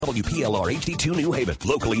WPLR HD2 New Haven,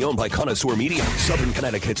 locally owned by Connoisseur Media, Southern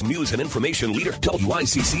Connecticut's news and information leader,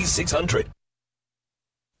 WICC 600.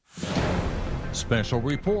 Special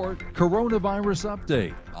report, coronavirus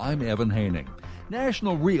update. I'm Evan Haining.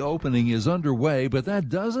 National reopening is underway, but that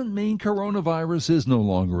doesn't mean coronavirus is no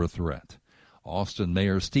longer a threat. Austin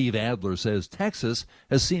Mayor Steve Adler says Texas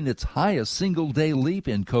has seen its highest single-day leap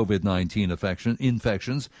in COVID-19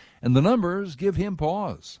 infections, and the numbers give him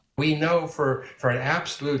pause. We know for an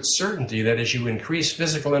absolute certainty that as you increase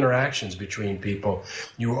physical interactions between people,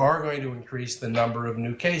 you are going to increase the number of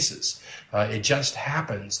new cases. It just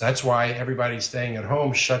happens. That's why everybody's staying at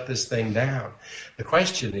home, shut this thing down. The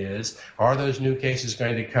question is, are those new cases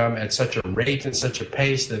going to come at such a rate and such a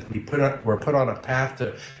pace that we're put on a path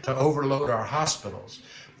to overload our hospitals?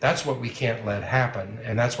 That's what we can't let happen,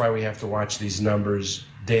 and that's why we have to watch these numbers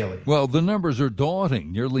daily. Well, the numbers are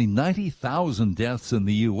daunting. Nearly 90,000 deaths in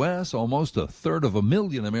the U.S., almost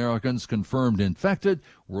 1/3 Americans confirmed infected,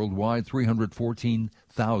 worldwide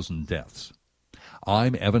 314,000 deaths.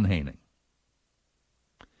 I'm Evan Haining.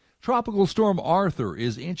 Tropical storm Arthur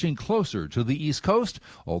is inching closer to the East Coast,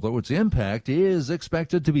 although its impact is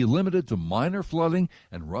expected to be limited to minor flooding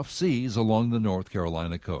and rough seas along the North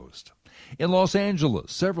Carolina coast. In Los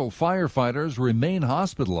Angeles, several firefighters remain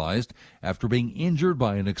hospitalized after being injured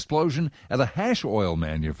by an explosion at a hash oil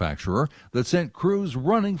manufacturer that sent crews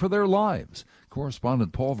running for their lives.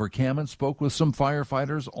 Correspondent Paul Verkaman spoke with some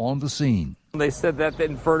firefighters on the scene. They said that the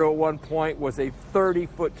Inferno at one point was a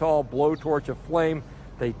 30-foot tall blowtorch of flame.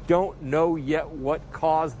 They don't know yet what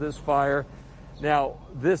caused this fire. Now,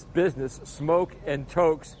 this business, Smoke and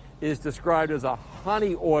Tokes, is described as a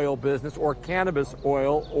honey oil business or cannabis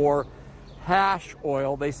oil or hash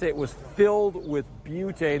oil. They say it was filled with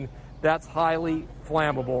butane. That's highly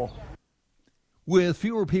flammable. With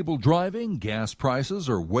fewer people driving, gas prices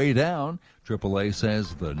are way down. AAA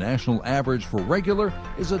says the national average for regular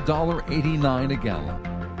is $1.89 a gallon.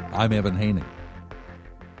 I'm Evan Haining.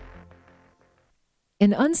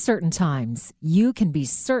 In uncertain times, you can be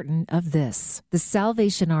certain of this. The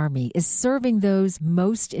Salvation Army is serving those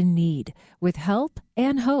most in need with help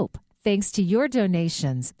and hope. Thanks to your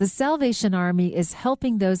donations, the Salvation Army is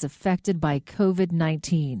helping those affected by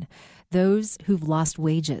COVID-19, those who've lost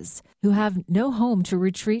wages, who have no home to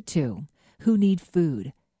retreat to, who need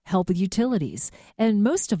food, help with utilities, and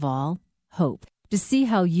most of all, hope. To see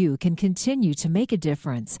how you can continue to make a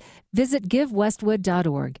difference, visit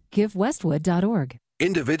GiveWestwood.org. GiveWestwood.org.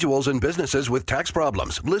 Individuals and businesses with tax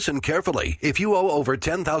problems, listen carefully. If you owe over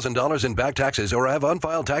 $10,000 in back taxes or have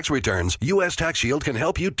unfiled tax returns, U.S. Tax Shield can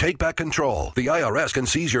help you take back control. The IRS can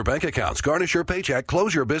seize your bank accounts, garnish your paycheck,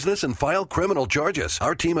 close your business, and file criminal charges.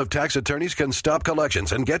 Our team of tax attorneys can stop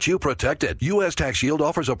collections and get you protected. U.S. Tax Shield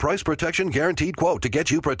offers a price protection guaranteed quote to get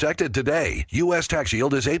you protected today. U.S. Tax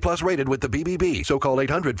Shield is A+ rated with the BBB, so call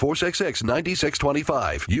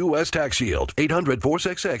 800-466-9625. U.S. Tax Shield,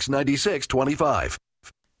 800-466-9625.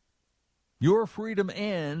 Your freedom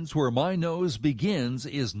ends where my nose begins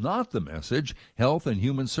is not the message Health and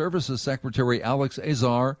Human Services Secretary Alex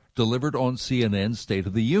Azar delivered on CNN's State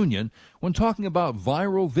of the Union when talking about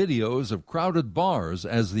viral videos of crowded bars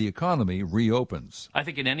as the economy reopens. I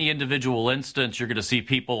think in any individual instance, you're going to see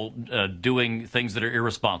people doing things that are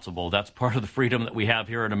irresponsible. That's part of the freedom that we have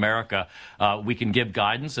here in America. We can give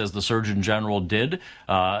guidance, as the Surgeon General did.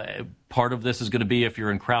 Part of this is going to be if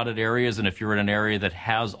you're in crowded areas and if you're in an area that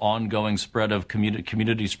has ongoing spread of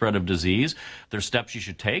community spread of disease, there's steps you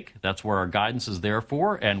should take. That's where our guidance is there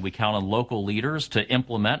for, and we count on local leaders to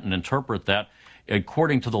implement and interpret that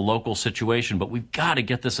according to the local situation. But we've got to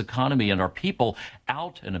get this economy and our people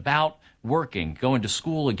out and about, working, going to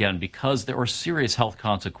school again, because there are serious health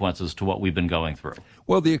consequences to what we've been going through.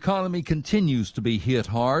 Well, the economy continues to be hit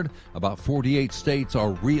hard. About 48 states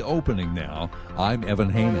are reopening now. I'm Evan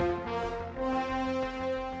Haining.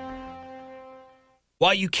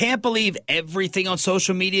 While you can't believe everything on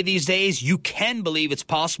social media these days, you can believe it's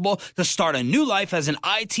possible to start a new life as an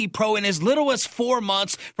IT pro in as little as 4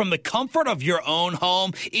 months from the comfort of your own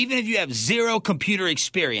home, even if you have zero computer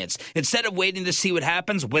experience. Instead of waiting to see what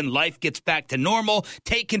happens when life gets back to normal,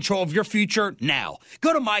 take control of your future now.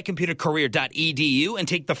 Go to mycomputercareer.edu and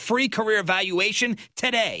take the free career evaluation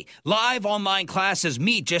today. Live online classes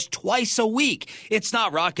meet just twice a week. It's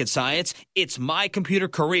not rocket science. It's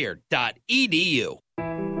mycomputercareer.edu.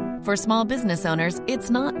 For small business owners,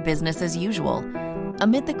 it's not business as usual.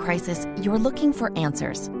 Amid the crisis, you're looking for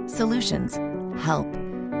answers, solutions, help.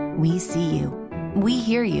 We see you. We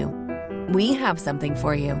hear you. We have something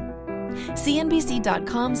for you.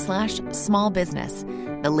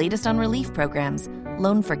 CNBC.com/smallbusiness. The latest on relief programs,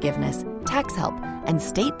 loan forgiveness, tax help, and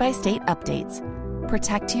state-by-state updates.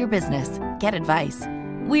 protect your business, get advice.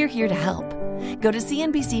 We're here to help. Go to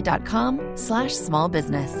cnbc.com/small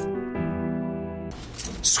business.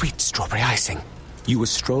 Sweet strawberry icing. You were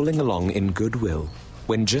strolling along in Goodwill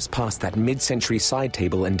when just past that mid-century side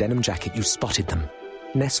table and denim jacket you spotted them,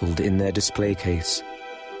 nestled in their display case.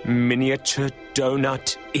 Miniature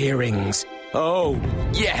donut earrings. Oh,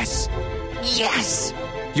 yes! Yes!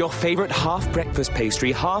 Your favorite half-breakfast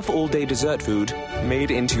pastry, half-all-day dessert food,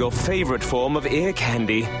 made into your favorite form of ear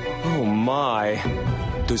candy. Oh, my.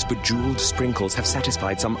 Those bejeweled sprinkles have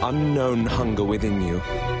satisfied some unknown hunger within you.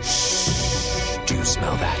 Shh, do you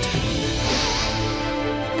smell that?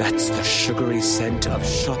 That's the sugary scent of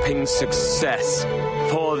shopping success.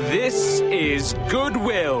 For this is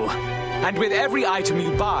Goodwill. And with every item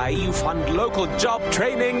you buy, you fund local job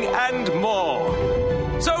training and more.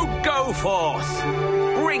 So go forth.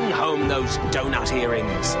 Bring home those donut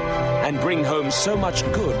earrings. And bring home so much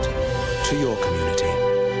good to your community.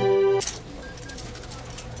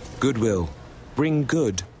 Goodwill. Bring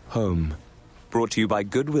good home. Brought to you by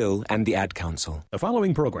Goodwill and the Ad Council. The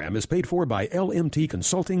following program is paid for by LMT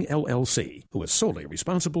Consulting, LLC, who is solely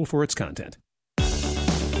responsible for its content.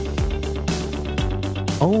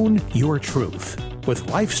 Own Your Truth with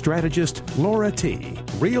life strategist Laura T.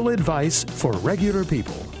 Real advice for regular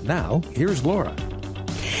people. Now, here's Laura.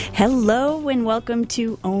 Hello and welcome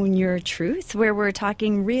to Own Your Truth, where we're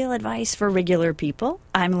talking real advice for regular people.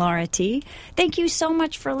 I'm Laura T. Thank you so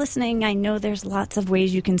much for listening. I know there's lots of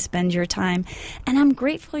ways you can spend your time, and I'm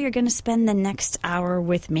grateful you're going to spend the next hour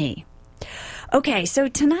with me. Okay, so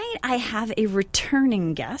tonight I have a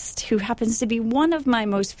returning guest who happens to be one of my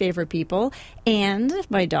most favorite people and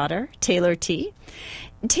my daughter, Taylor T.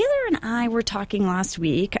 Taylor and I were talking last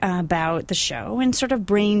week about the show and sort of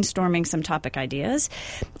brainstorming some topic ideas.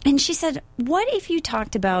 And she said, what if you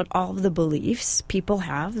talked about all of the beliefs people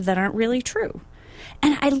have that aren't really true?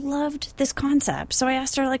 And I loved this concept. So I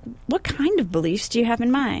asked her, like, what kind of beliefs do you have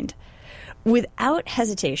in mind? Without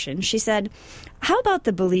hesitation, she said, how about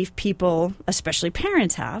the belief people, especially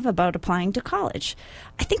parents, have about applying to college?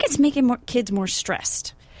 I think it's making kids more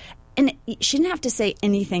stressed. And she didn't have to say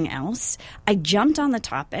anything else. I jumped on the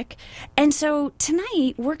topic. And so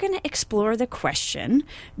tonight, we're going to explore the question,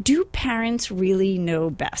 do parents really know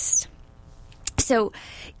best? So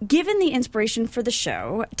given the inspiration for the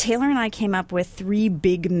show, Taylor and I came up with 3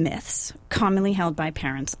 big myths commonly held by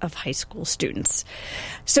parents of high school students.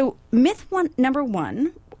 So number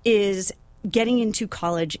one is getting into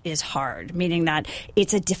college is hard, meaning that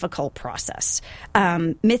it's a difficult process.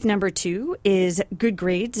 Myth number 2 is good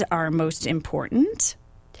grades are most important.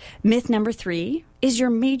 Myth number 3 is your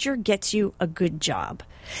major gets you a good job.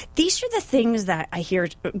 These are the things that I hear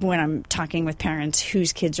when I'm talking with parents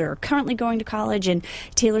whose kids are currently going to college, and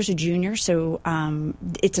Taylor's a junior, so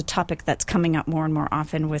it's a topic that's coming up more and more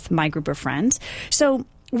often with my group of friends. So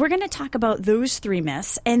we're going to talk about those 3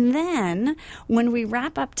 myths, and then when we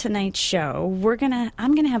wrap up tonight's show,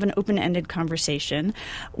 I'm going to have an open-ended conversation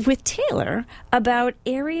with Taylor about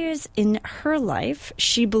areas in her life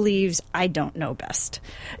she believes I don't know best.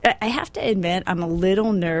 I have to admit I'm a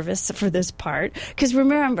little nervous for this part because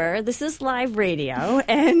remember, this is live radio,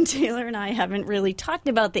 and Taylor and I haven't really talked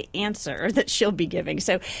about the answer that she'll be giving.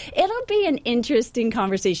 So it'll be an interesting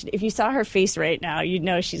conversation. If you saw her face right now, you'd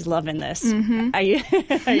know she's loving this. Mm-hmm.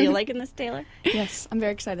 Are you liking this, Taylor? Yes, I'm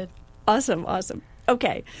very excited. Awesome.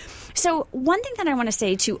 Okay. So one thing that I want to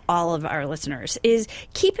say to all of our listeners is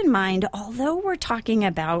keep in mind, although we're talking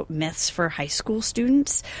about myths for high school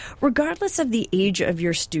students, regardless of the age of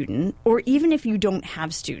your student, or even if you don't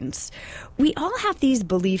have students, we all have these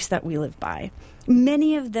beliefs that we live by.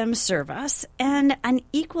 Many of them serve us, and an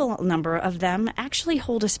equal number of them actually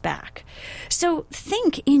hold us back. So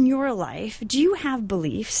think in your life, do you have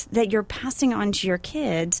beliefs that you're passing on to your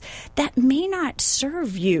kids that may not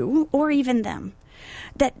serve you or even them?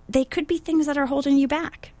 That they could be things that are holding you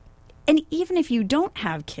back. And even if you don't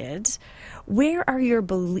have kids, where are your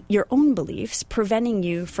own beliefs preventing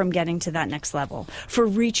you from getting to that next level, for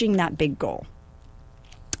reaching that big goal?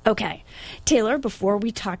 Okay, Taylor, before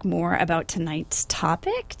we talk more about tonight's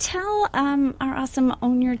topic, tell our awesome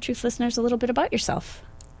Own Your Truth listeners a little bit about yourself.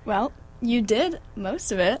 Well, you did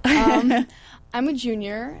most of it. I'm a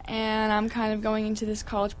junior, and I'm kind of going into this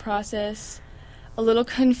college process a little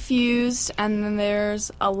confused, and then there's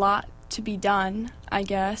a lot to be done, I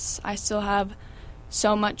guess. I still have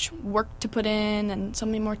so much work to put in and so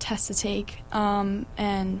many more tests to take, and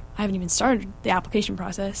I haven't even started the application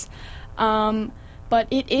process. But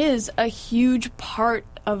it is a huge part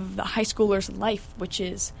of the high schooler's life, which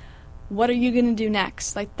is, what are you going to do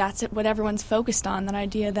next? Like, that's what everyone's focused on, that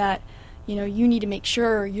idea that you need to make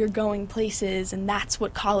sure you're going places, and that's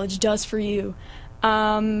what college does for you.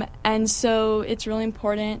 And so it's really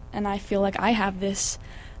important, and I feel like I have this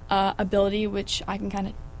ability, which I can kind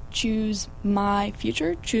of choose my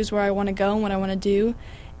future, choose where I want to go and what I want to do,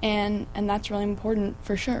 and that's really important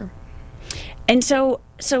for sure. And so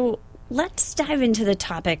let's dive into the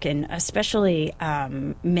topic, and especially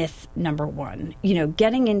myth number one.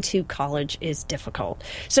 Getting into college is difficult.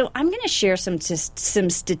 So I'm going to share some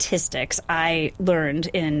statistics I learned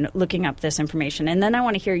in looking up this information, and then I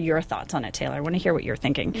want to hear your thoughts on it, Taylor. I want to hear what you're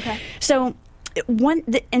thinking. Okay. So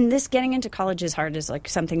this getting into college is hard is like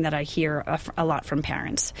something that I hear a lot from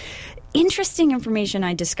parents. Interesting information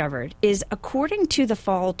I discovered is, according to the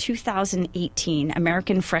fall 2018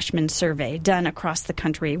 American Freshman Survey done across the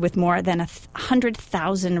country with more than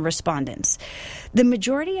 100,000 respondents, the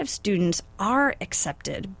majority of students are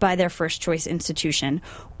accepted by their first choice institution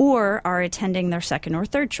or are attending their second or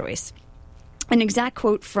third choice. An exact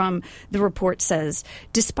quote from the report says,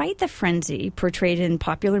 despite the frenzy portrayed in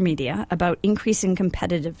popular media about increasing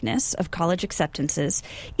competitiveness of college acceptances,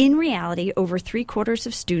 in reality, over 3/4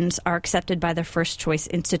 of students are accepted by their first choice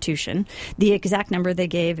institution. The exact number they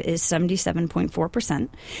gave is 77.4%.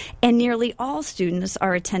 And nearly all students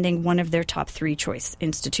are attending one of their top 3 choice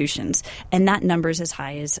institutions. And that number is as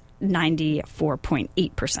high as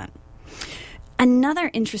 94.8%. Another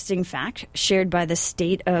interesting fact shared by the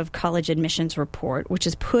State of College Admissions Report, which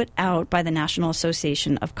is put out by the National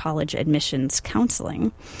Association of College Admissions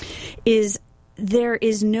Counseling, is there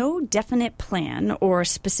is no definite plan or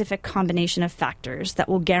specific combination of factors that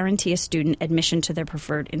will guarantee a student admission to their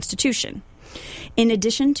preferred institution. In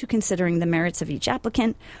addition to considering the merits of each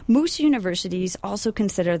applicant, most universities also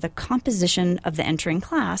consider the composition of the entering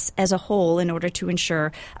class as a whole in order to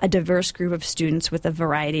ensure a diverse group of students with a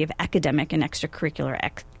variety of academic and extracurricular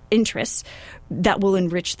interests that will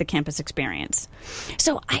enrich the campus experience.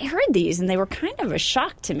 So I heard these, and they were kind of a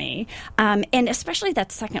shock to me, and especially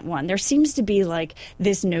that second one. There seems to be like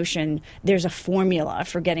this notion there's a formula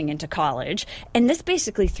for getting into college, and this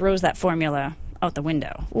basically throws that formula out the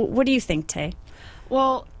window. What do you think, Tay?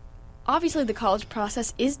 Well, obviously the college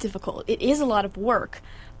process is difficult. It is a lot of work,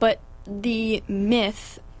 but the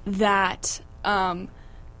myth that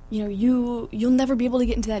you'll never be able to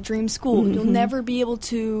get into that dream school. Mm-hmm. You'll never be able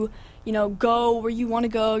to go where you want to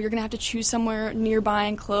go. You're going to have to choose somewhere nearby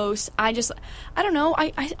and close. I don't know.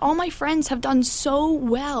 All my friends have done so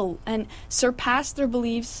well and surpassed their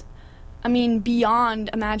beliefs. I mean,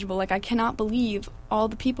 beyond imaginable. Like, I cannot believe all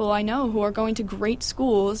the people I know who are going to great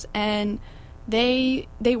schools, and they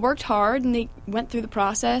worked hard and they went through the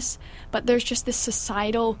process, but there's just this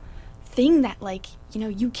societal thing that, like,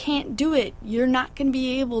 you can't do it. You're not going to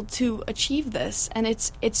be able to achieve this, and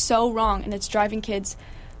it's so wrong, and it's driving kids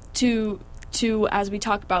to as we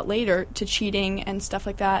talk about later, to cheating and stuff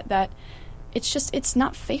like that it's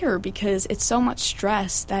not fair, because it's so much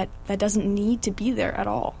stress that doesn't need to be there at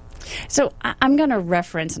all. So I'm going to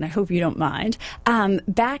reference, and I hope you don't mind,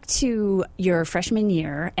 back to your freshman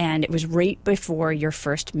year, and it was right before your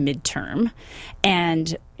first midterm,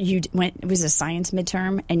 and it was a science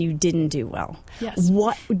midterm, and you didn't do well. Yes.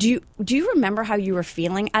 What do you remember how you were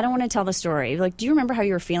feeling? I don't want to tell the story. Like, do you remember how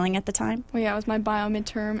you were feeling at the time? Well, yeah, it was my bio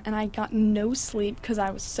midterm, and I got no sleep because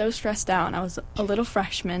I was so stressed out, and I was a little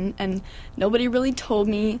freshman, and nobody really told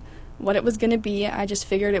me what it was going to be. I just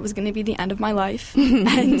figured it was going to be the end of my life.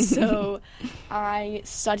 And so I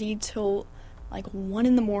studied till like 1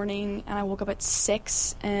 a.m, and I woke up at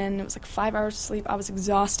 6, and it was like 5 hours of sleep. I was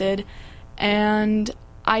exhausted, and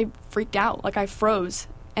I freaked out. Like, I froze,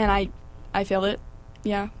 and I failed it.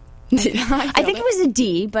 Yeah. I think it was a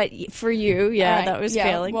D, but for you, right, that was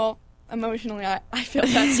failing. Well, emotionally, I failed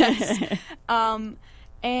that test.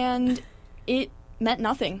 And it meant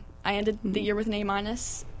nothing. I ended the year with an A-,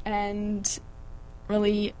 and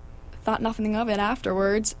really thought nothing of it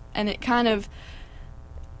afterwards. And it kind of,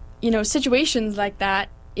 situations like that,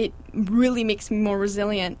 it really makes me more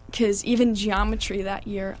resilient, because even geometry that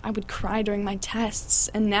year, I would cry during my tests.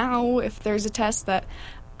 And now if there's a test that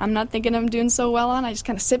I'm not thinking I'm doing so well on, I just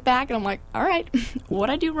kind of sit back and I'm like, all right,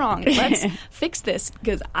 what'd I do wrong? Let's fix this,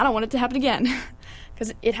 because I don't want it to happen again.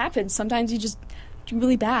 Because it happens. Sometimes you just do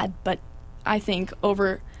really bad. But I think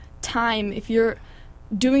over time, if you're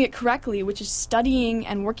doing it correctly, which is studying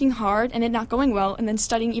and working hard and it not going well, and then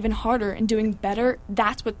studying even harder and doing better,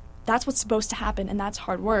 that's what's supposed to happen, and that's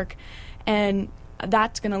hard work, and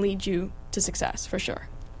that's going to lead you to success for sure.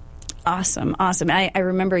 Awesome. I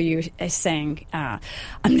remember you saying, I'm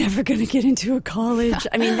never going to get into a college.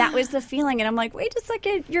 I mean, that was the feeling. And I'm like, wait a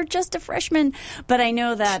second, you're just a freshman. But I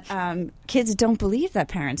know that kids don't believe that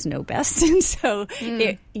parents know best. And so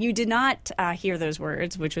you did not hear those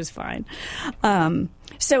words, which was fine.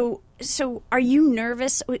 So are you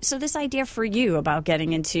nervous? So this idea for you about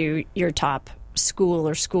getting into your top school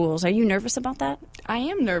or schools, are you nervous about that? I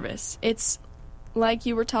am nervous. It's like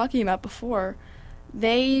you were talking about before.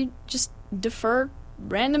 They just defer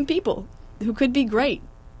random people who could be great.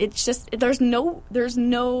 It's just there's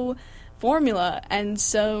no formula, and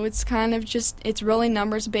so it's kind of just it's really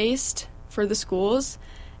numbers based for the schools,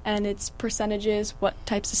 and it's percentages, what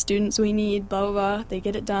types of students we need, blah blah blah. They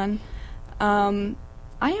get it done. I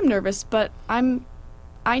am nervous, but I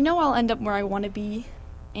know I'll end up where I want to be,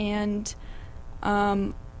 and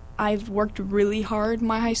I've worked really hard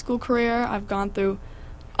my high school career. I've gone through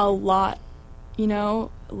a lot. A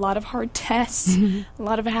lot of hard tests, a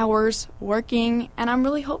lot of hours working, and I'm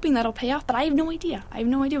really hoping that'll pay off, but I have no idea. I have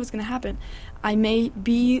no idea what's going to happen. I may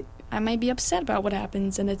be upset about what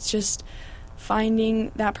happens, and it's just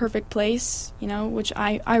finding that perfect place, which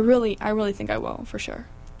I really think I will, for sure.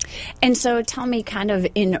 And so tell me, kind of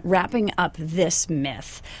in wrapping up this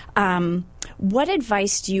myth, what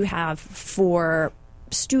advice do you have for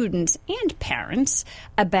students and parents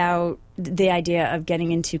about the idea of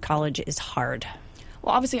getting into college is hard?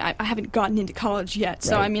 Well, obviously, I haven't gotten into college yet,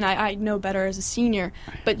 so right. I know better as a senior.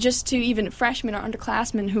 But just to even freshmen or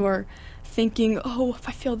underclassmen who are thinking, oh, if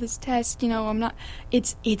I fail this test, I'm not.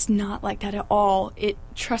 It's not like that at all.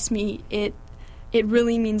 Trust me, it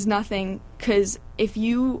really means nothing, because if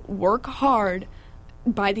you work hard,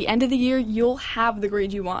 by the end of the year, you'll have the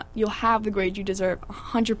grade you want. You'll have the grade you deserve,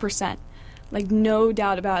 100%. Like, no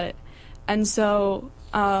doubt about it. And so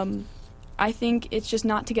I think it's just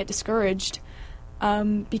not to get discouraged,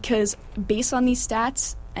 because based on these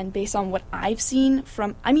stats and based on what I've seen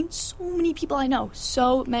from, so many people I know,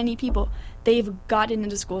 they've gotten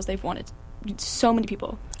into schools they've wanted. So many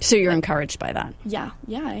people. So you're encouraged by that? Yeah,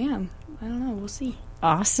 I am. I don't know. We'll see.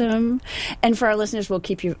 Awesome. And for our listeners, we'll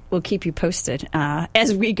keep you posted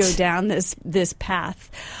as we go down this path.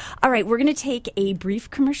 All right, we're going to take a brief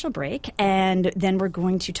commercial break, and then we're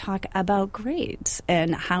going to talk about grades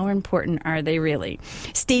and how important are they really.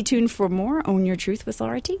 Stay tuned for more Own Your Truth with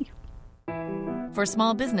Laura T. For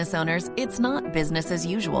small business owners, it's not business as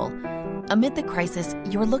usual. Amid the crisis,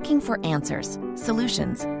 you're looking for answers,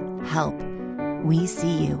 solutions, help. We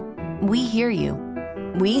see you. We hear you.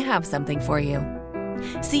 We have something for you.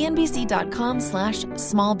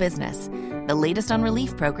 CNBC.com/smallbusiness. The latest on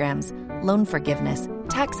relief programs, loan forgiveness,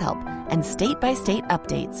 tax help, and state-by-state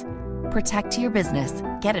updates. Protect your business.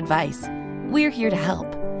 Get advice. We're here to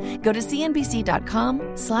help. Go to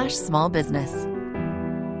CNBC.com/smallbusiness.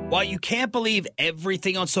 While you can't believe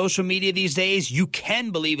everything on social media these days, you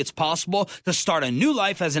can believe it's possible to start a new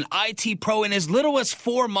life as an IT pro in as little as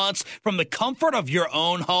 4 months from the comfort of your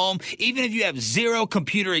own home, even if you have zero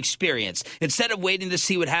computer experience. Instead of waiting to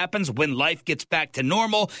see what happens when life gets back to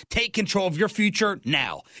normal, take control of your future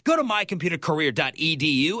now. Go to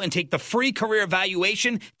mycomputercareer.edu and take the free career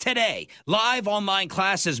evaluation today. Live online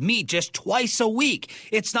classes meet just twice a week.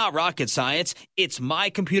 It's not rocket science. It's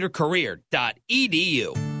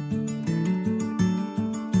mycomputercareer.edu.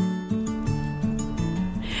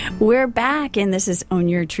 We're back, and this is Own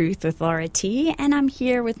Your Truth with Laura T., and I'm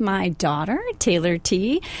here with my daughter, Taylor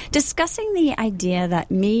T., discussing the idea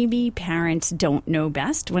that maybe parents don't know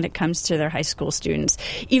best when it comes to their high school students.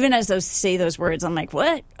 Even as those say those words, I'm like,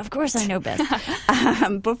 what? Of course I know best.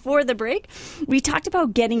 Before the break, we talked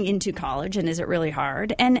about getting into college, and is it really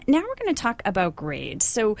hard? And now we're going to talk about grades.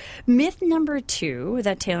 So myth number 2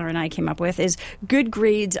 that Taylor and I came up with is good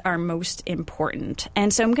grades are most important.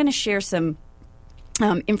 And so I'm going to share some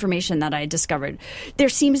information that I discovered. There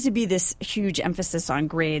seems to be this huge emphasis on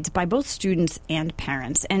grades by both students and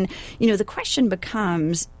parents. And, the question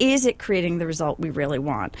becomes, is it creating the result we really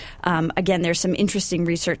want? Again, there's some interesting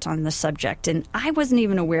research on the subject, and I wasn't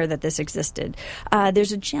even aware that this existed.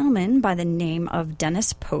 There's a gentleman by the name of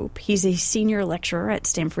Dennis Pope. He's a senior lecturer at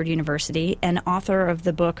Stanford University and author of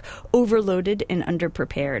the book Overloaded and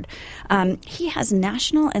Underprepared. He has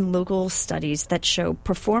national and local studies that show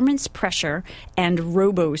performance pressure and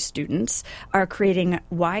robo students are creating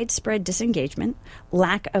widespread disengagement,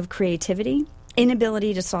 lack of creativity,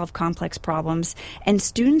 inability to solve complex problems, and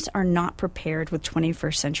students are not prepared with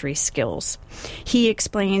 21st century skills. He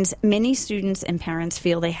explains many students and parents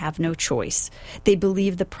feel they have no choice. They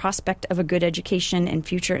believe the prospect of a good education and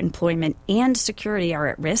future employment and security are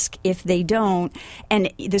at risk if they don't,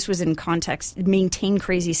 and this was in context, maintain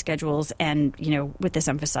crazy schedules and, with this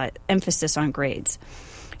emphasis on grades.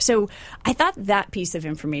 So I thought that piece of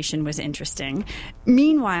information was interesting.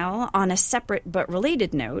 Meanwhile, on a separate but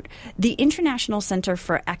related note, the International Center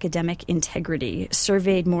for Academic Integrity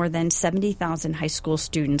surveyed more than 70,000 high school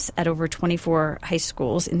students at over 24 high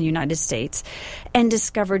schools in the United States and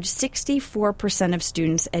discovered 64% of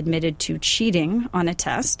students admitted to cheating on a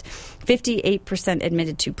test, 58%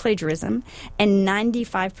 admitted to plagiarism, and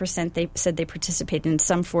 95% they said they participated in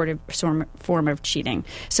some form of cheating.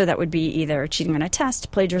 So that would be either cheating on a test,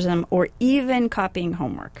 plagiarism, or even copying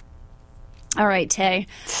homework. All right, Tay,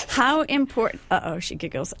 how important... Uh-oh, she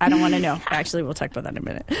giggles. I don't want to know. Actually, we'll talk about that in a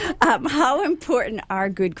minute. How important are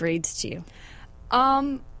good grades to you?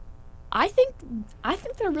 I think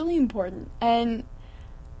they're really important. And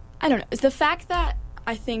I don't know. It's the fact that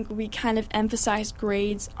I think we kind of emphasize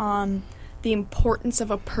grades on the importance of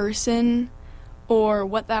a person or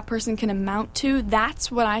what that person can amount to,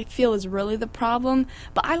 that's what I feel is really the problem.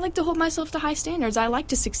 But I like to hold myself to high standards. I like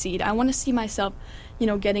to succeed. I want to see myself,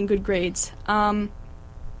 getting good grades. I'm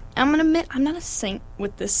going to admit, I'm not a saint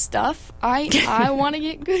with this stuff. I want to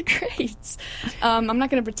get good grades. I'm not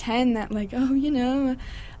going to pretend that,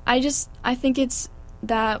 I think it's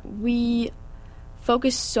that we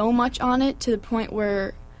focus so much on it to the point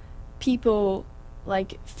where people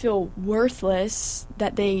feel worthless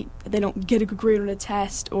that they don't get a good grade on a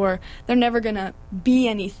test, or they're never gonna be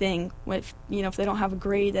anything if they don't have a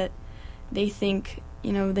grade that they think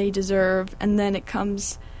they deserve. And then it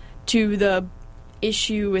comes to the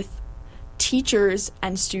issue with teachers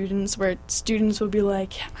and students, where students will be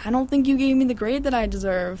like, I don't think you gave me the grade that I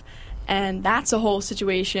deserve, and that's a whole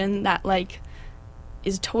situation that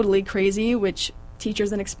is totally crazy, which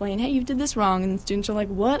teachers then explain, hey, you did this wrong, and the students are like,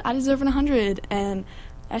 what? I deserve an 100, and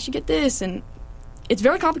I should get this, and it's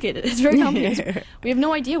very complicated. It's very complicated. We have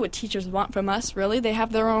no idea what teachers want from us, really. They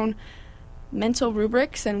have their own mental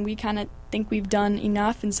rubrics, and we kind of think we've done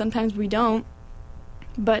enough, and sometimes we don't.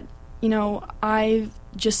 But, I've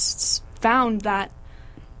just found that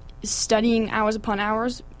studying hours upon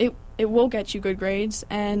hours, it will get you good grades,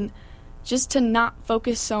 and just to not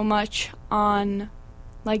focus so much on,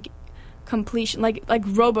 completion, like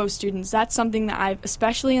robo students. That's something that I've,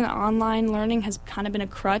 especially in the online learning, has kind of been a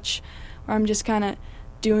crutch, where I'm just kind of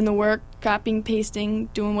doing the work, copying, pasting,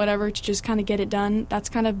 doing whatever to just kind of get it done. That's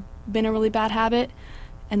kind of been a really bad habit.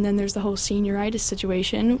 And then there's the whole senioritis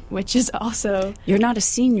situation, which is also... You're not a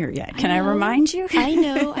senior yet. Can I remind you? I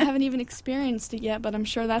know. I haven't even experienced it yet, but I'm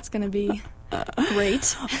sure that's going to be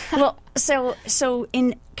great. Well, so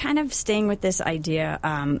in kind of staying with this idea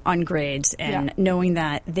on grades and knowing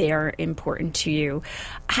that they are important to you,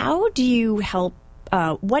 how do you help?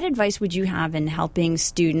 What advice would you have in helping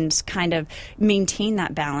students kind of maintain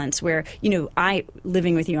that balance where,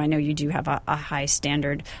 living with you, I know you do have a high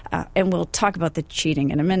standard, and we'll talk about the cheating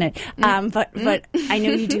in a minute, but I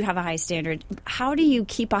know you do have a high standard. How do you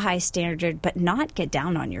keep a high standard but not get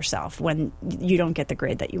down on yourself when you don't get the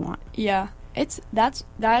grade that you want? Yeah, that's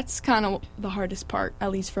kind of the hardest part,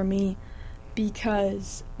 at least for me.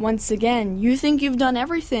 Because, once again, you think you've done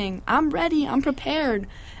everything. I'm ready. I'm prepared.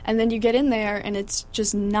 And then you get in there, and it's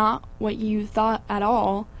just not what you thought at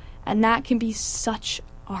all. And that can be such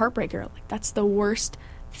a heartbreaker. That's the worst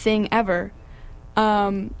thing ever.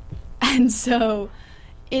 And so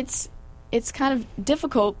it's kind of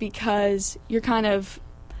difficult because you're kind of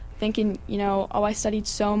thinking, I studied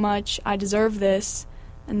so much. I deserve this.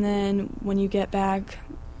 And then when you get back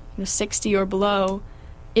 60 or below,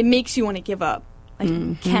 it makes you want to give up.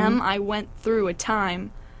 Chem, I went through a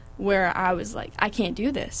time where I was like, I can't do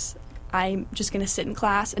this. I'm just going to sit in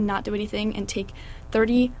class and not do anything and take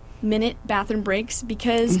 30-minute bathroom breaks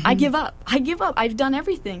because I give up. I've done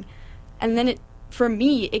everything. And then for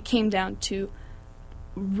me, it came down to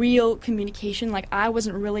real communication. I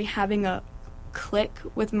wasn't really having a click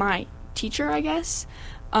with my teacher, I guess.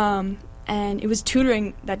 And it was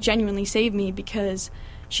tutoring that genuinely saved me because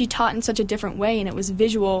she taught in such a different way, and it was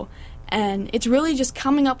visual, and it's really just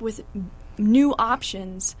coming up with new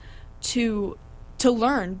options to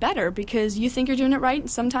learn better, because you think you're doing it right, and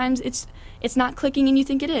sometimes it's not clicking and you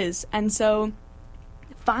think it is. And so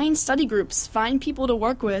find study groups, find people to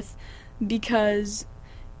work with, because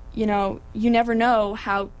you never know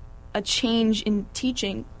how a change in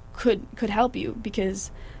teaching could help you,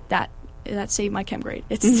 because that that saved my chem grade.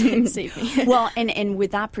 It saved me. Well, and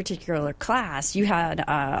with that particular class, you had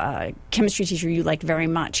a chemistry teacher you liked very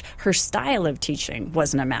much. Her style of teaching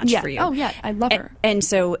wasn't a match for you. Oh, yeah. I love her. And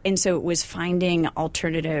so it was finding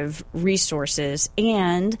alternative resources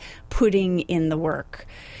and putting in the work.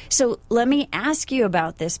 So let me ask you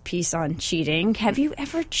about this piece on cheating. Have you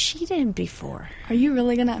ever cheated before? Are you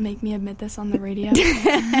really going to make me admit this on the radio?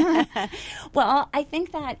 Well, I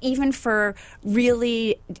think that even for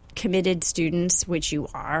really committed students, which you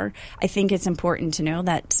are, I think it's important to know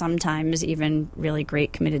that sometimes even really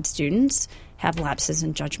great committed students have lapses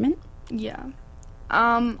in judgment. Yeah.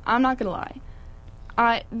 I'm not going to lie.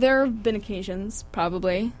 There have been occasions,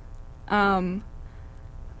 probably.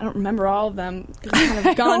 I don't remember all of them. It's kind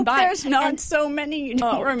of gone by. There's not so many you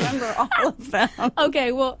don't remember all of them.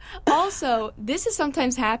 Okay, well, also, this has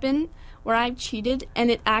sometimes happened where I've cheated and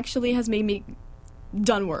it actually has made me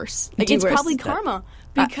done worse. Like, it's probably karma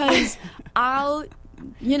because I'll,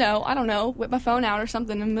 I don't know, whip my phone out or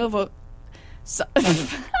something in the middle of a...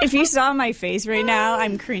 If you saw my face right now,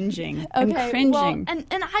 I'm cringing. Okay, I'm cringing. Well, and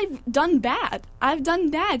I've done bad.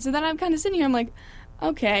 So then I'm kind of sitting here, I'm like,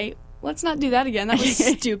 okay, let's not do that again. That was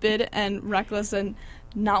stupid and reckless and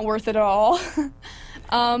not worth it at all.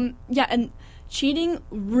 Yeah, and cheating,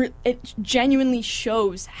 it genuinely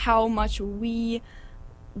shows how much we're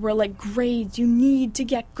like, grades, you need to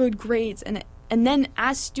get good grades. And then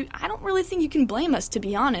as I don't really think you can blame us, to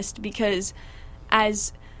be honest, because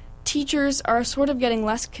as teachers are sort of getting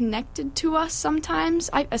less connected to us sometimes,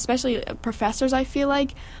 especially professors, I feel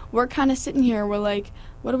like, we're kind of sitting here, we're like,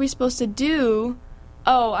 what are we supposed to do?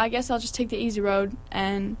 Oh, I guess I'll just take the easy road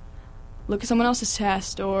and look at someone else's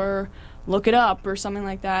test or look it up or something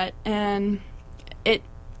like that. And it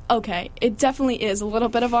definitely is a little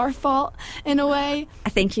bit of our fault in a way. I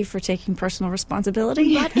thank you for taking personal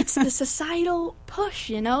responsibility. But it's the societal push,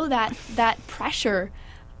 that pressure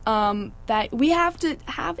that we have to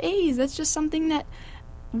have A's. That's just something that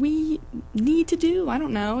we need to do. I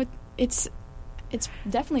don't know. It's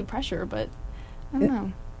definitely pressure, but I don't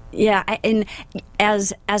know. Yeah, and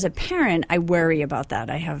as a parent, I worry about that.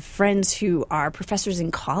 I have friends who are professors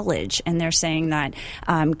in college, and they're saying that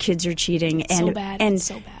kids are cheating. It's so bad. It's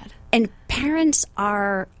so bad. And parents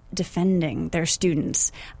are defending their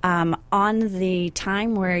students. On the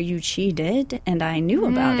time where you cheated, and I knew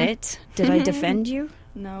about it, did I defend you?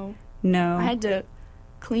 No. I had to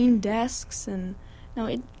clean desks, and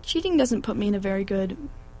cheating doesn't put me in a very good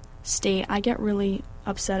state. I get really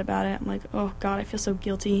upset about it. I'm like, oh God, I feel so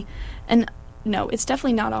guilty. And no, it's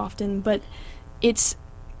definitely not often, but it's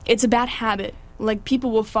a bad habit. Like,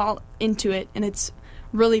 people will fall into it, and it's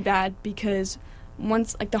really bad because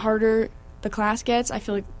once, like, the harder the class gets, I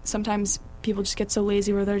feel like sometimes people just get so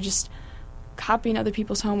lazy where they're just copying other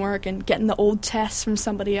people's homework and getting the old tests from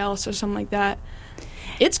somebody else or something like that.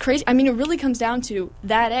 It's crazy. I mean, it really comes down to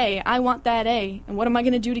that A. I want that A, and what am I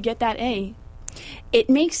going to do to get that A? It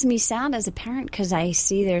makes me sad as a parent because I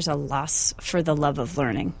see there's a loss for the love of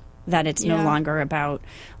learning, that it's no longer about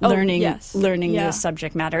learning the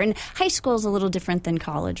subject matter. And high school is a little different than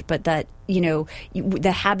college, but that,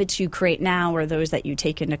 the habits you create now are those that you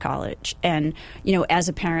take into college. And, as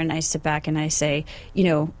a parent, I sit back and I say,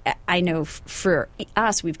 I know for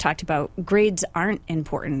us, we've talked about grades aren't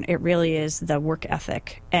important. It really is the work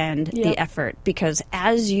ethic and the effort, because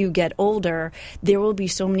as you get older, there will be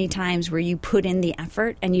so many times where you put in the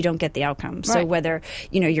effort and you don't get the outcome. Right. So whether,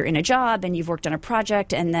 you're in a job and you've worked on a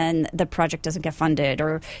project and then the project doesn't get funded,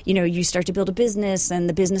 or, you start to build a business and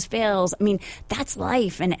the business fails. I mean, that's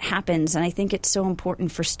life and it happens. And I think it's so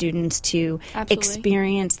important for students to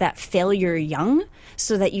experience that failure young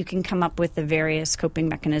so that you can come up with the various coping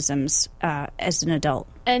mechanisms as an adult.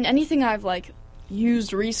 And anything I've,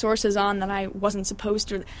 used resources on that I wasn't supposed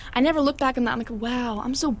to, I never look back on that. I'm like, wow,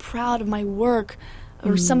 I'm so proud of my work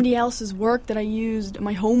or somebody else's work that I used,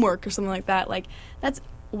 my homework or something like that.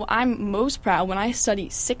 I'm most proud when I study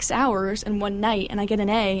 6 hours in one night and I get an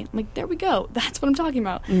A. I'm like, there we go. That's what I'm talking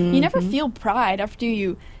about. Mm-hmm. You never feel pride after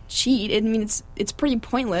you cheat. I mean, it's pretty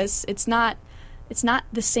pointless. It's not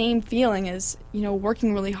the same feeling as,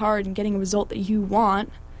 working really hard and getting a result that you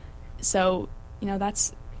want. So,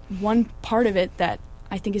 that's one part of it that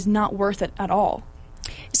I think is not worth it at all.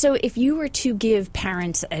 So if you were to give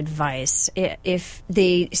parents advice, if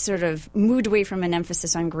they sort of moved away from an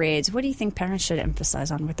emphasis on grades, what do you think parents should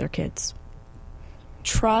emphasize on with their kids?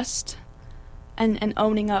 Trust and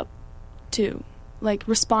owning up to,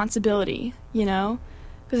 responsibility, Because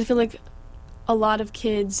I feel like a lot of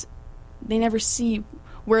kids, they never see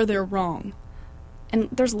where they're wrong. And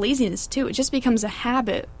there's laziness, too. It just becomes a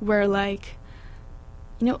habit where,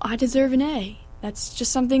 I deserve an A. That's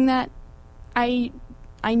just something that I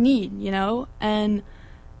need, you know? And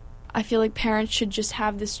I feel like parents should just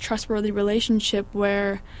have this trustworthy relationship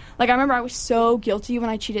where, like, I remember I was so guilty when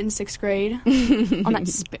I cheated in 6th grade on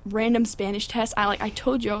that random Spanish test. I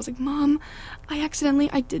told you, I was like, Mom,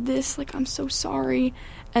 I did this. Like, I'm so sorry.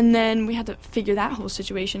 And then we had to figure that whole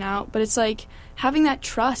situation out. But it's like having that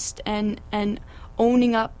trust and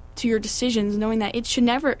owning up to your decisions, knowing that it should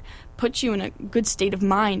never put you in a good state of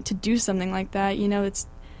mind to do something like that. You know, it's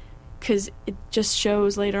because it just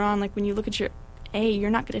shows later on, like, when you look at your you're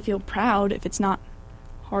not going to feel proud if it's not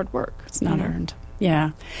hard work. It's not earned.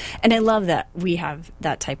 Yeah. And I love that we have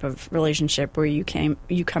that type of relationship where you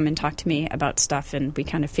come and talk to me about stuff and we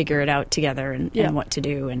kind of figure it out together and what to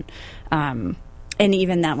do. And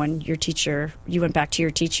even that when you went back to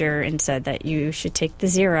your teacher and said that you should take the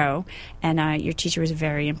 0, and your teacher was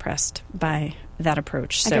very impressed by that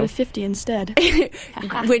approach. So I got a 50 instead.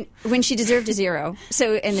 when she deserved a 0.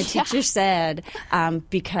 So, and the teacher said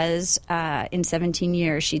because in 17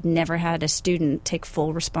 years she'd never had a student take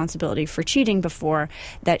full responsibility for cheating before,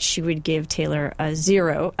 that she would give Taylor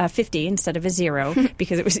a 50 instead of a 0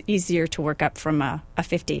 because it was easier to work up from a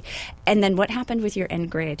 50. And then what happened with your end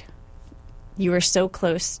grade? You were so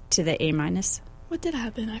close to the A-. What did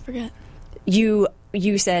happen? I forget. You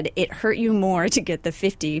said it hurt you more to get the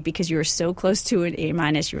 50 because you were so close to an A-.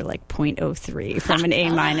 You were like 0.03 from an A-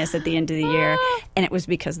 at the end of the year, and it was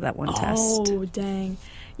because of that one test. Oh, dang.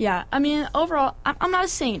 Yeah, I mean, overall, I'm not a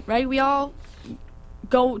saint, right? We all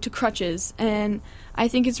go to crutches, and I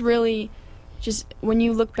think it's really just when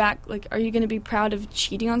you look back, like, are you going to be proud of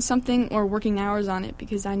cheating on something or working hours on it?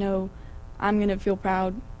 Because I know I'm going to feel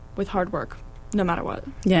proud with hard work, no matter what.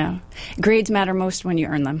 Yeah. Grades matter most when you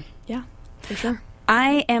earn them. Yeah, for sure.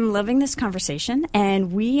 I am loving this conversation,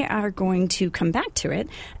 and we are going to come back to it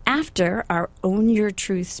after our Own Your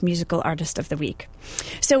Truth's Musical Artist of the Week.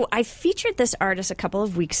 So I featured this artist a couple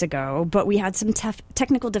of weeks ago, but we had some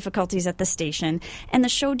technical difficulties at the station, and the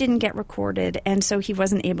show didn't get recorded, and so he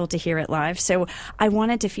wasn't able to hear it live. So I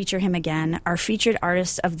wanted to feature him again. Our featured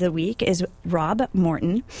artist of the week is Rob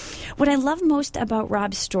Morton. What I love most about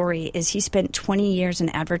Rob's story is he spent 20 years in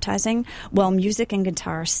advertising while music and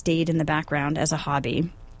guitar stayed in the background as a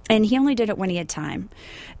hobby. And he only did it when he had time.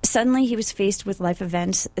 Suddenly, he was faced with life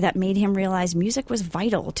events that made him realize music was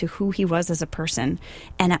vital to who he was as a person.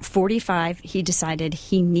 And at 45, he decided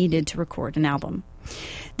he needed to record an album.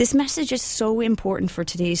 This message is so important for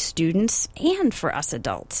today's students and for us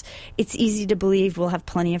adults. It's easy to believe we'll have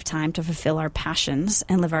plenty of time to fulfill our passions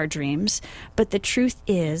and live our dreams, but the truth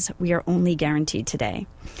is we are only guaranteed today.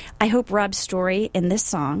 I hope Rob's story in this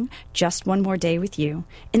song, Just One More Day With You,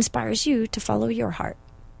 inspires you to follow your heart.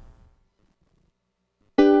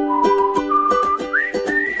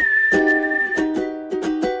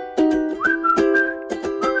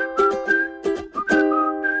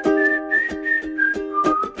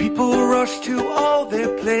 Rush to all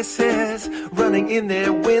their places, running in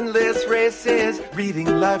their windless races, reading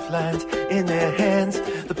lifelines in their hands,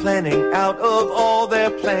 the planning out of all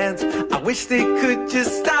their plans. I wish they could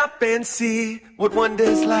just stop and see what one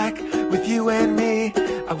day's like with you and me.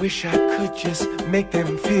 I wish I could just make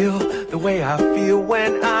them feel the way I feel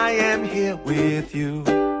when I am here with you.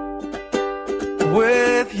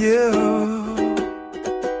 With you.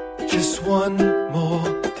 Just one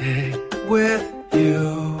more day with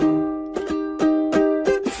you.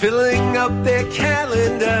 Filling up their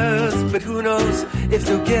calendars, but who knows if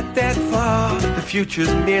they'll get that far. The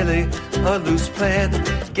future's merely a loose plan,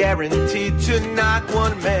 guaranteed to not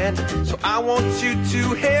one man. So I want you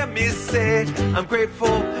to hear me say, I'm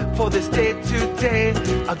grateful for this day today.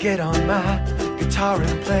 I'll get on my guitar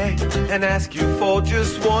and play, and ask you for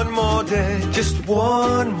just one more day. Just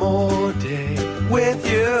one more day with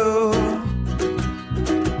you.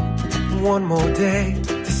 One more day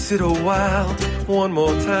to sit a while. One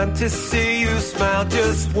more time to see you smile.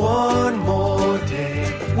 Just one more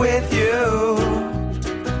day with you.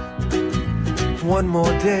 One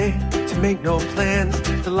more day to make no plans,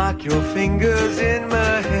 to lock your fingers in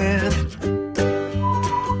my hand.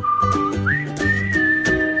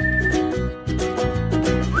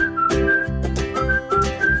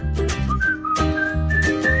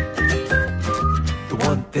 The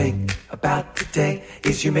one thing about the day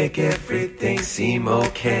is you make everything seem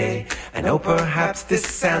okay. I know perhaps this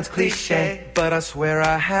sounds cliche, but I swear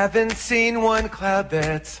I haven't seen one cloud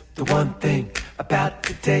that's the one thing about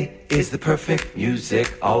the day is the perfect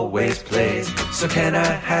music always plays. So can I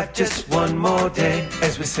have just one more day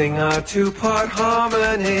as we sing our two-part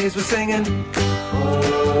harmonies? We're singing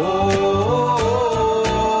oh,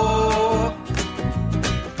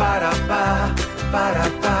 ba-da-ba,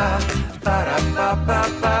 ba-da-ba, ba-da-ba,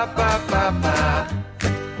 ba-ba-ba, ba-ba-ba.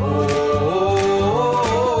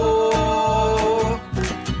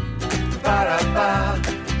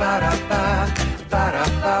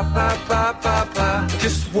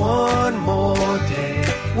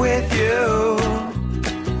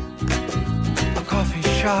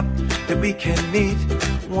 stop that we can meet.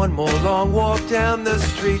 One more long walk down the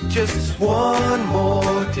street. Just one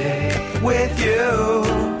more day with you.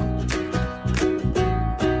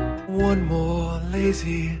 One more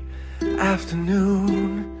lazy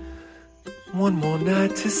afternoon. One more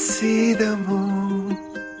night to see the moon.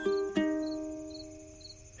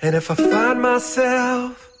 And if I find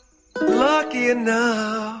myself lucky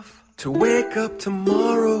enough to wake up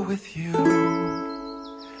tomorrow with you,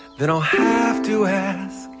 then I'll have to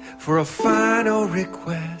ask for a final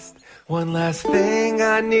request. One last thing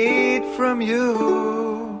I need from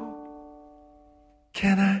you.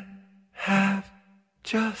 Can I have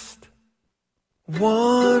just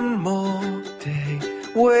one more day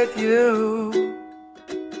with you?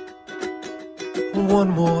 One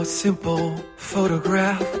more simple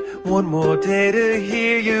photograph. One more day to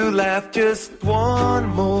hear you laugh. Just one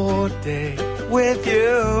more day with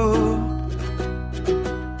you.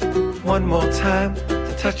 One more time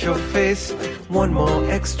to touch your face. One more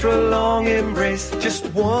extra long embrace. Just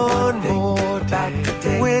one more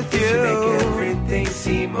day with you. To make everything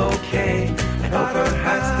seem okay. I know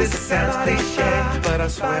perhaps this sounds cliche, but I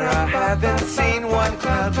swear I haven't seen one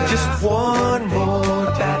cloud. Just one more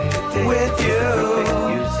day with you. Perfect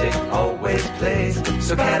music always plays.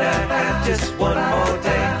 So can I have just one more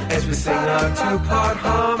day as we sing our two-part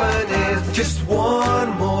harmonies? Just one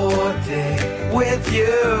more day with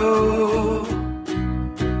you.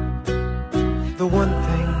 The one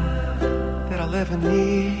thing that I'll ever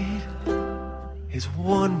need is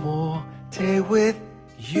one more day with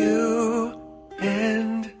you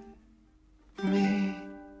and me.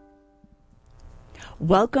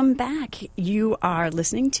 Welcome back. You are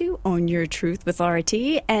listening to Own Your Truth with Laura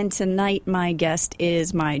T. And tonight my guest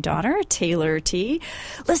is my daughter, Taylor T.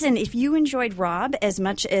 Listen, if you enjoyed Rob as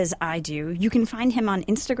much as I do, you can find him on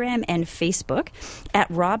Instagram and Facebook at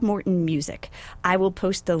Rob Morton Music. I will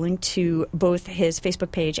post the link to both his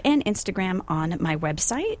Facebook page and Instagram on my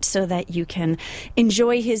website so that you can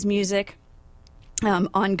enjoy his music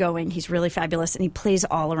ongoing. He's really fabulous, and he plays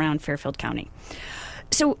all around Fairfield County.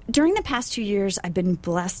 So during the past 2 years, I've been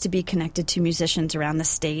blessed to be connected to musicians around the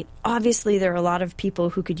state. Obviously, there are a lot of people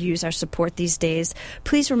who could use our support these days.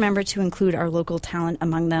 Please remember to include our local talent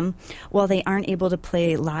among them. While they aren't able to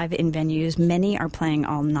play live in venues, many are playing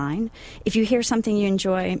online. If you hear something you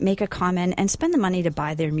enjoy, make a comment and spend the money to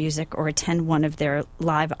buy their music or attend one of their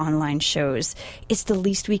live online shows. It's the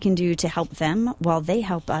least we can do to help them while they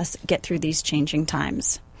help us get through these changing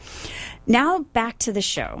times. Now back to the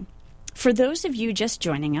show. For those of you just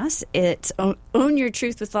joining us, it's Own Your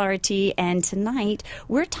Truth with Laura T. And tonight,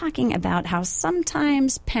 we're talking about how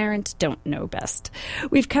sometimes parents don't know best.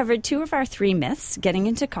 We've covered 2 of our 3 myths. Getting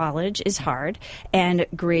into college is hard, and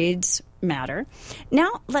grades matter.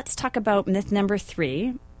 Now, let's talk about myth number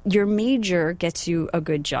 3. Your major gets you a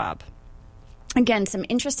good job. Again, some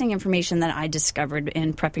interesting information that I discovered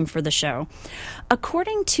in prepping for the show.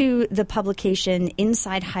 According to the publication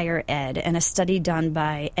Inside Higher Ed and a study done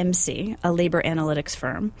by MC, a labor analytics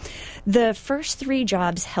firm, the first 3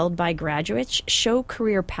 jobs held by graduates show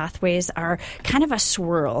career pathways are kind of a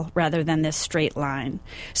swirl rather than this straight line.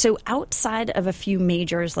 So outside of a few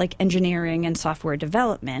majors like engineering and software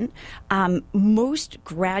development, most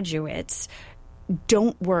graduates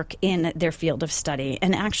don't work in their field of study.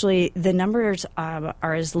 And actually, the numbers are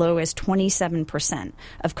as low as 27%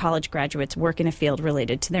 of college graduates work in a field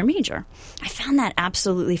related to their major. I found that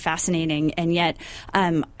absolutely fascinating. And yet,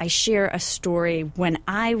 I share a story. When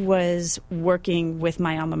I was working with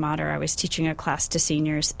my alma mater, I was teaching a class to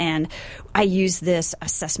seniors, and I use this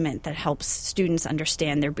assessment that helps students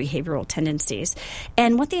understand their behavioral tendencies.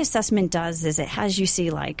 And what the assessment does is it has you see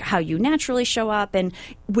like how you naturally show up and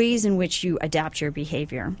ways in which you adapt your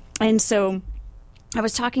behavior. And so I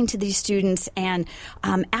was talking to these students, and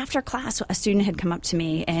after class, a student had come up to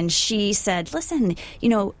me, and she said, listen,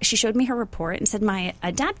 she showed me her report and said, my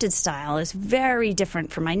adapted style is very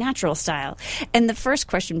different from my natural style. And the first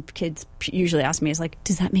question kids usually ask me is like,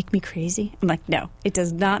 does that make me crazy? I'm like, no, it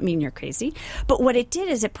does not mean you're crazy. But what it did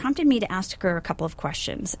is it prompted me to ask her a couple of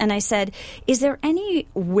questions. And I said, is there any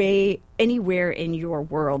way, anywhere in your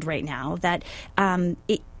world right now that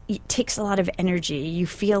it takes a lot of energy, you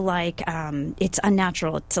feel like it's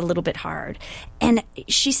unnatural, it's a little bit hard? And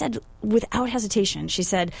she said, without hesitation, she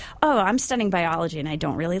said, oh, I'm studying biology and I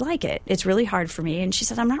don't really like it. It's really hard for me. And she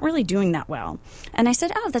said, I'm not really doing that well. And I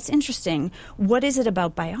said, oh, that's interesting. What is it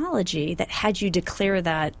about biology that had you declare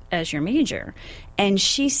that as your major? And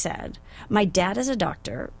she said, my dad is a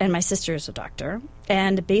doctor and my sister is a doctor,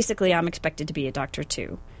 and basically I'm expected to be a doctor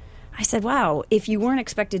too. I said, wow, if you weren't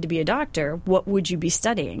expected to be a doctor, what would you be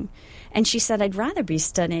studying? And she said, I'd rather be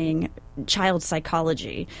studying child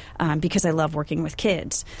psychology because I love working with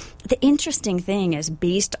kids. The interesting thing is,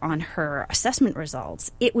 based on her assessment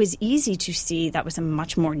results, it was easy to see that was a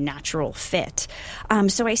much more natural fit.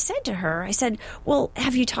 So I said to her, well,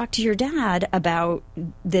 have you talked to your dad about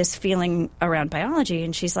this feeling around biology?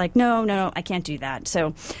 And she's like, no, I can't do that.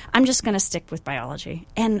 So I'm just going to stick with biology.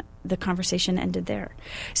 And the conversation ended there.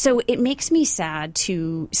 So it makes me sad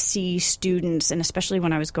to see students, and especially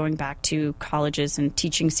when I was going back to colleges and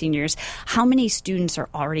teaching seniors, how many students are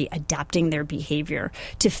already adapting their behavior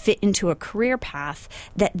to fit into a career path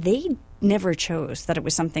that they never chose, that it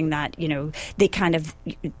was something that, they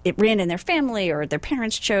it ran in their family or their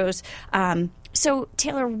parents chose. So,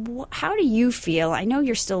 Taylor, how do you feel? I know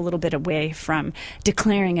you're still a little bit away from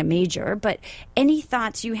declaring a major, but any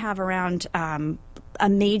thoughts you have around a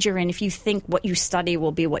major, and if you think what you study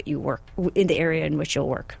will be what you work in the area in which you'll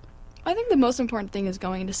work? I think the most important thing is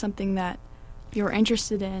going into something that you're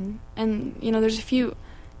interested in. And, there's a few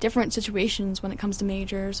different situations when it comes to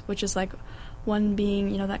majors, which is like one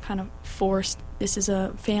being, that kind of forced, this is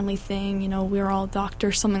a family thing, we're all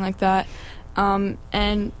doctors, something like that.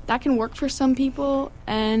 And that can work for some people.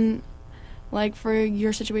 And like for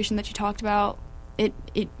your situation that you talked about, it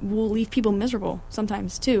will leave people miserable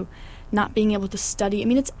sometimes too. Not being able to study. I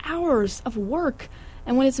mean, it's hours of work.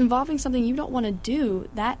 And when it's involving something you don't want to do,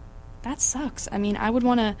 that sucks. I mean, I would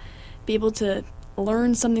want to be able to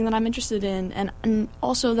learn something that I'm interested in. And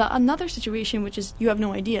also another situation, which is you have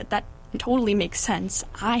no idea. That totally makes sense.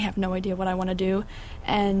 I have no idea what I want to do.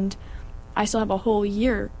 And I still have a whole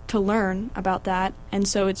year to learn about that. And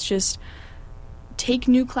so it's just take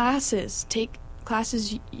new classes. Take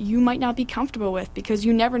classes you might not be comfortable with, because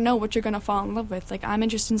you never know what you're going to fall in love with. Like, I'm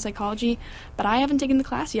interested in psychology, but I haven't taken the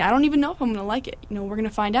class yet. I don't even know if I'm going to like it. We're going to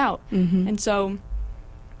find out. Mm-hmm. And so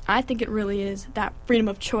I think it really is that freedom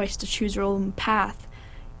of choice to choose your own path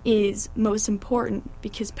is most important,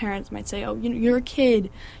 because parents might say, oh, you're a kid.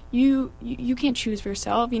 You can't choose for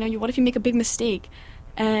yourself. What if you make a big mistake?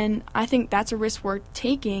 And I think that's a risk worth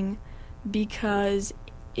taking, because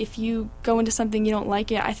if you go into something you don't like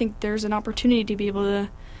it, I think there's an opportunity to be able to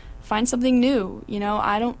find something new.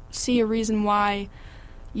 I don't see a reason why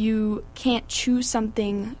you can't choose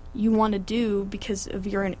something you want to do because of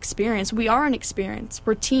your inexperience. We are inexperienced.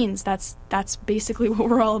 We're teens. That's basically what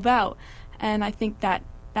we're all about. And I think that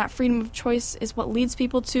freedom of choice is what leads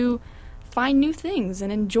people to find new things and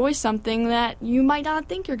enjoy something that you might not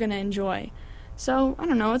think you're going to enjoy. So, I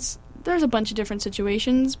don't know. There's a bunch of different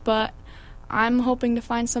situations, but I'm hoping to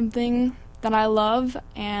find something that I love,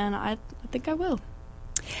 and I think I will.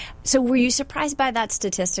 So were you surprised by that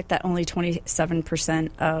statistic that only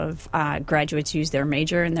 27% of graduates use their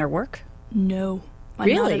major in their work? No.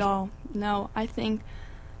 Really? Not at all. No, I think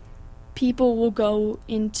people will go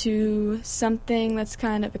into something that's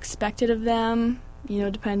kind of expected of them,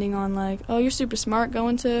 depending on like, oh, you're super smart, go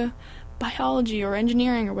into biology or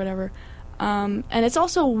engineering or whatever. And it's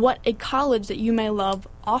also what a college that you may love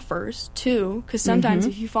offers, too, because sometimes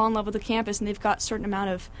if you fall in love with a campus and they've got a certain amount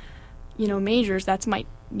of, majors,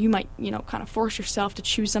 you might kind of force yourself to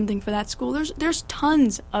choose something for that school. There's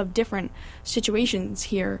tons of different situations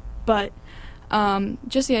here, but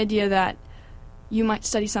just the idea that you might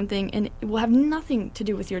study something and it will have nothing to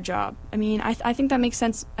do with your job. I mean, I think that makes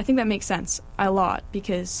sense. I think that makes sense a lot,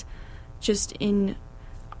 because just in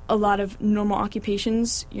a lot of normal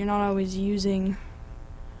occupations, you're not always using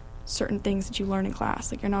certain things that you learn in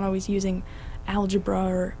class. Like, you're not always using algebra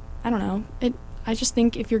or, I don't know. I just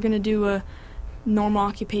think if you're going to do a normal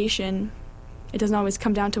occupation, it doesn't always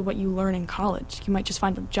come down to what you learn in college. You might just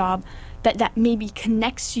find a job that maybe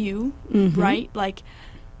connects you, right? Like,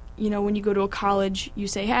 when you go to a college, you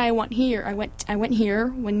say, hey, I went here. I went here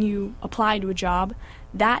when you apply to a job.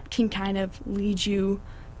 That can kind of lead you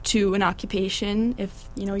to an occupation if,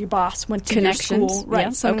 your boss went to your school,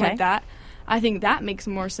 right, something like that. I think that makes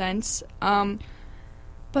more sense.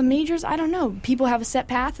 But majors, I don't know. People have a set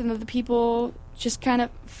path, and other people just kind of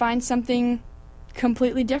find something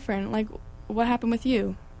completely different. Like, what happened with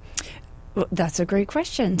you? Well, that's a great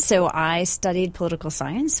question. So I studied political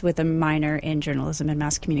science with a minor in journalism and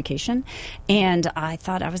mass communication, and I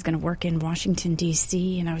thought I was going to work in Washington,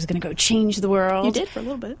 D.C., and I was going to go change the world. You did for a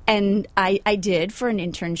little bit. And I did for an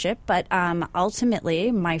internship, but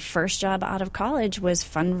ultimately my first job out of college was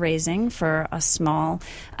fundraising for a small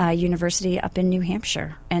university up in New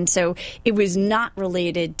Hampshire. And so it was not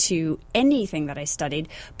related to anything that I studied,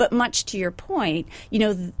 but much to your point,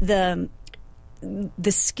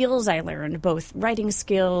 the skills I learned, both writing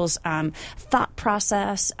skills, thought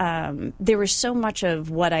process, there was so much of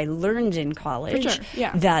what I learned in college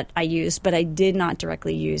that I used, but I did not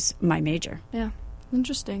directly use my major. Yeah,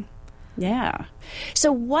 interesting. Yeah.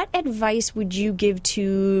 So what advice would you give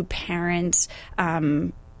to parents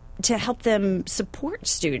to help them support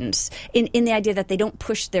students in the idea that they don't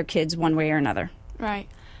push their kids one way or another? Right.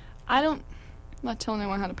 I'm not telling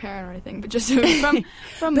anyone how to parent or anything, but just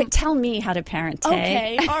from But tell me how to parent,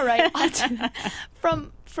 Tay. Okay, all right. I'll do that.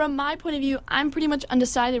 From my point of view, I'm pretty much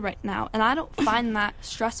undecided right now, and I don't find that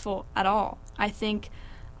stressful at all. I think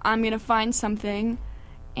I'm going to find something,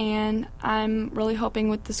 and I'm really hoping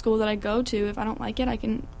with the school that I go to, if I don't like it, I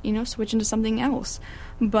can, switch into something else.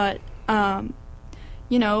 But, I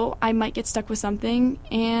might get stuck with something,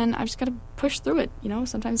 and I've just got to push through it.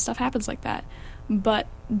 Sometimes stuff happens like that. But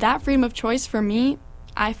that freedom of choice for me,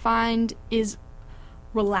 I find is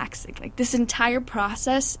relaxing. Like, this entire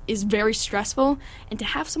process is very stressful, and to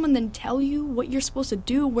have someone then tell you what you're supposed to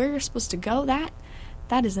do, where you're supposed to go,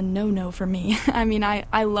 that is a no-no for me. I mean,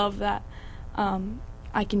 I love that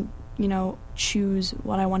I can, choose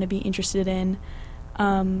what I want to be interested in,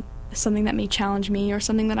 something that may challenge me or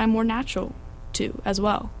something that I'm more natural to as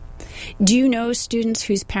well. Do you know students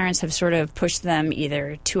whose parents have sort of pushed them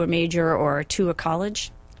either to a major or to a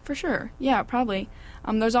college? For sure. Yeah, probably.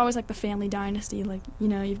 There's always like the family dynasty, like,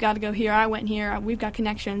 you've got to go here, I went here, we've got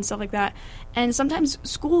connections, stuff like that. And sometimes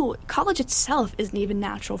college itself isn't even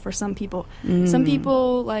natural for some people. Some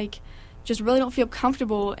people, just really don't feel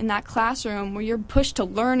comfortable in that classroom where you're pushed to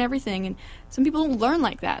learn everything. And some people don't learn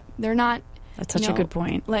like that. They're not... That's such a good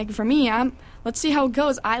point. Like, for me, let's see how it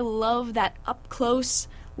goes. I love that up-close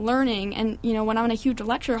learning. And, when I'm in a huge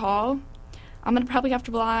lecture hall, I'm going to probably have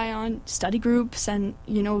to rely on study groups and,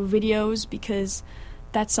 videos, because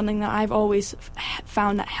that's something that I've always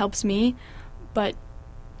found that helps me. But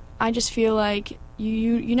I just feel like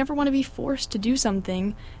you never want to be forced to do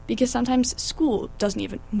something, because sometimes school doesn't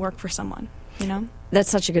even work for someone,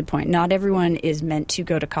 That's such a good point. Not everyone is meant to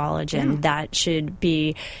go to college, and that should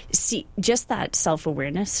be just that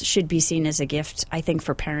self-awareness should be seen as a gift, I think,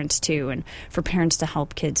 for parents too, and for parents to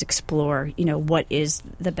help kids explore, what is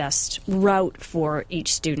the best route for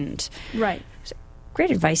each student. Right. Great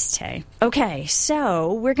advice, Tay. Okay,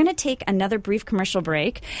 so we're going to take another brief commercial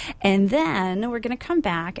break, and then we're going to come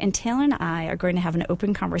back, and Taylor and I are going to have an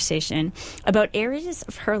open conversation about areas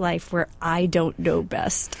of her life where I don't know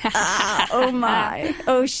best. Oh, my.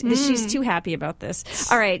 Oh, she's too happy about this.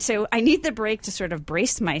 All right, so I need the break to sort of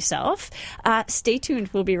brace myself. Stay tuned.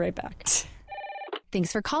 We'll be right back.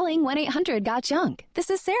 Thanks for calling 1-800-GOT-JUNK. This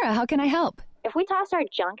is Sarah. How can I help? If we toss our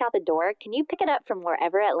junk out the door, can you pick it up from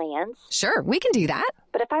wherever it lands? Sure, we can do that.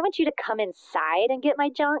 But if I want you to come inside and get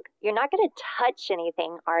my junk, you're not going to touch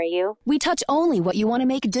anything, are you? We touch only what you want to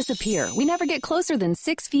make disappear. We never get closer than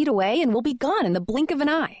 6 feet away, and we'll be gone in the blink of an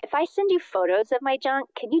eye. If I send you photos of my junk,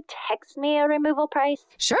 can you text me a removal price?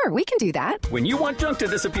 Sure, we can do that. When you want junk to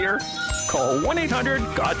disappear, call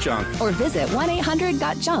 1-800-GOT-JUNK. Or visit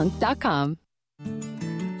 1-800-GOT-JUNK.com.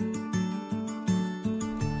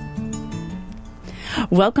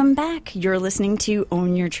 Welcome back. You're listening to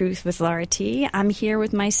Own Your Truth with Laura T. I'm here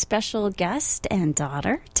with my special guest and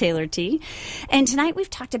daughter, Taylor T. And tonight we've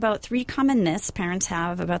talked about 3 common myths parents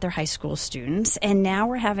have about their high school students. And now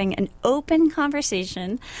we're having an open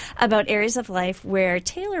conversation about areas of life where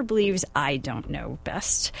Taylor believes I don't know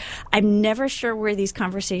best. I'm never sure where these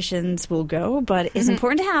conversations will go, but it's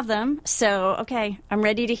important to have them. So, okay, I'm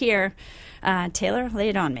ready to hear. Taylor, lay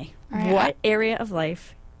it on me. All right. What area of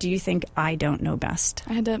life do you think I don't know best?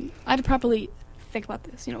 I had to properly think about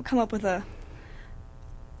this, come up with a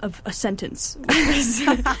sentence.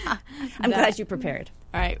 I'm glad you prepared.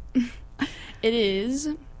 All right. It is,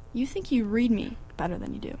 you think you read me better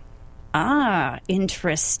than you do. Ah,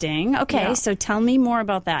 interesting. Okay, So tell me more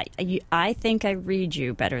about that. I think I read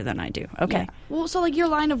you better than I do. Okay. Yeah. Well, so your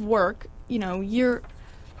line of work,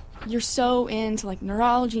 you're so into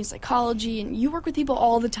neurology and psychology, and you work with people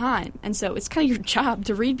all the time, and so it's kind of your job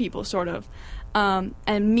to read people, sort of. And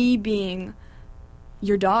me being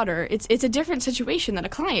your daughter, it's a different situation than a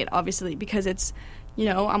client, obviously, because it's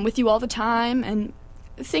I'm with you all the time, and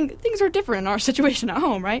things are different in our situation at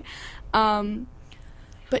home, right?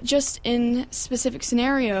 But just in specific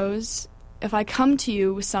scenarios, if I come to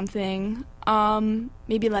you with something,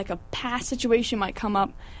 maybe a past situation might come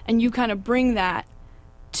up, and you kind of bring that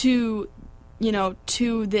to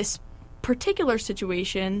this particular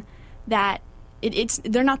situation, that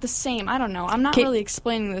they're not the same. I don't know. I'm not really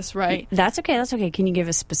explaining this right. That's okay. Can you give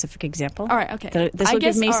a specific example? All right, okay. This will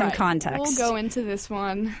give me some context. We'll go into this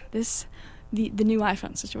one. The new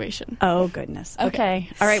iPhone situation. Oh, goodness. Okay.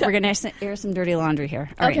 All right, we're going to air some dirty laundry here.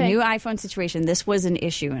 All right, new iPhone situation. This was an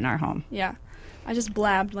issue in our home. Yeah. I just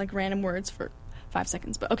blabbed random words for 5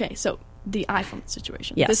 seconds. But okay, so the iPhone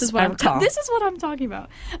situation. Yes, this is what this is what I'm talking about.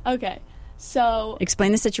 Okay, so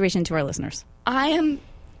explain the situation to our listeners. I am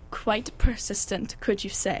quite persistent, could you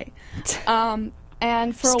say?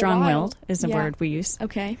 And for strong-willed a while, is the word we use.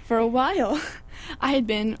 Okay, for a while, I had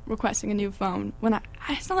been requesting a new phone when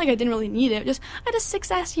it's not like I didn't really need it. Just I had a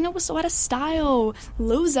 6S, you know, was so out of style,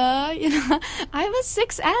 loser. You know, I have a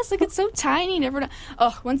 6S, like it's so tiny. And everyone,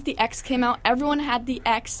 once the X came out, everyone had the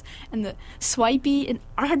X and the swipey, and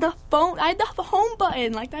I had the phone. I had the home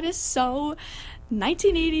button. Like that is so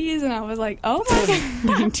 1980s, and I was like, oh my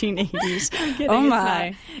god, 1980s. I'm kidding, oh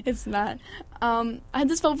my, it's not. I had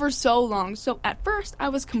this phone for so long. So at first, I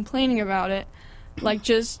was complaining about it, like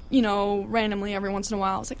just, you know, randomly every once in a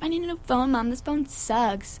while. I was like, I need a new phone, Mom. This phone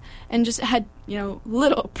sucks. And just had, you know,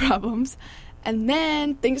 little problems. And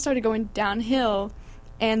then things started going downhill,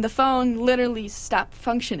 and the phone literally stopped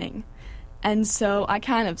functioning. And so I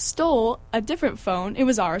kind of stole a different phone. It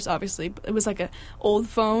was ours, obviously. But it was like an old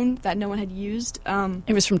phone that no one had used.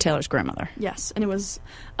 It was from Taylor's grandmother. Yes, and it was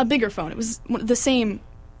a bigger phone. It was the same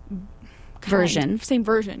version. Same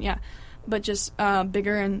version, yeah. But just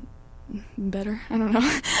bigger and better. I don't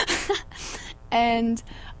know. And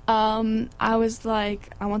I was like,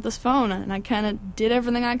 I want this phone. And I kind of did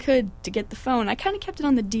everything I could to get the phone. I kind of kept it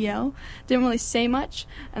on the DL. Didn't really say much.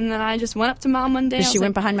 And then I just went up to Mom one day. She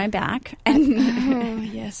went behind my back. And oh,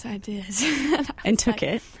 yes, I did. and took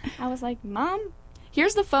it. I was like, Mom,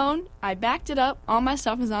 here's the phone. I backed it up. All my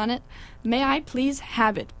stuff is on it. May I please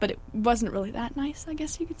have it? But it wasn't really that nice, I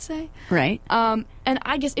guess you could say. Right. And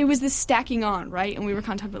I guess it was this stacking on, right? And we were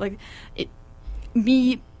kind of talking about, like,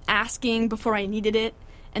 me asking before I needed it.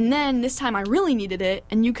 And then this time I really needed it,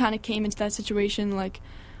 and you kind of came into that situation, like,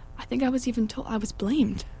 I think I was even told, I was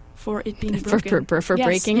blamed for it being broken. For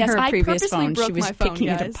breaking her previous phone. She was picking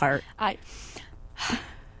it apart.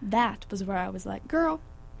 That was where I was like, girl,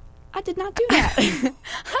 I did not do that.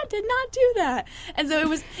 I did not do that. And so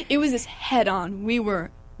it was this head-on.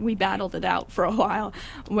 We battled it out for a while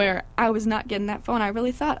where I was not getting that phone. I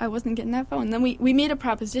really thought I wasn't getting that phone. And then we made a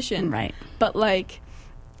proposition. Right. But, like,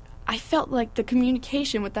 I felt like the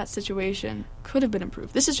communication with that situation could have been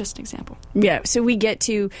improved. This is just an example. Yeah, so we get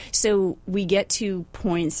to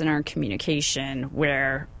points in our communication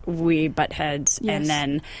where we butt heads, yes. And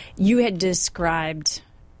then you had described.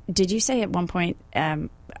 Did you say at one point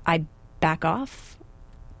I back off?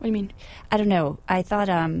 What do you mean? I don't know. I thought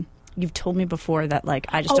you've told me before that, like,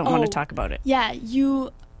 I just don't want to talk about it. Yeah,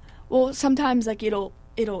 well, sometimes, like, it'll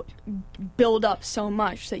build up so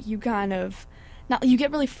much that you kind of. Now, you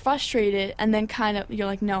get really frustrated, and then kind of you're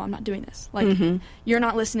like, no, I'm not doing this. Like, You're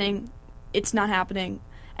not listening. It's not happening.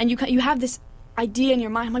 And you have this idea in your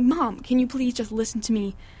mind. I'm like, Mom, can you please just listen to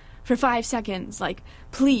me for 5 seconds? Like,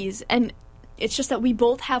 please. And it's just that we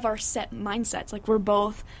both have our set mindsets. Like,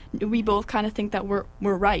 we both kind of think that we're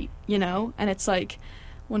right, you know? And it's like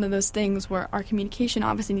one of those things where our communication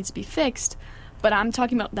obviously needs to be fixed. But I'm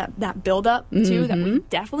talking about that build-up, too, that we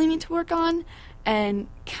definitely need to work on. And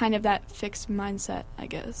kind of that fixed mindset, I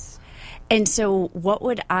guess. And so what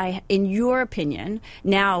would in your opinion,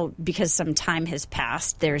 now because some time has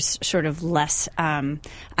passed, there's sort of less, I'm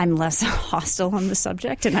less hostile on the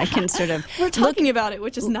subject, and I can sort of... We're talking about it,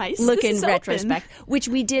 which is nice. Look in retrospect, which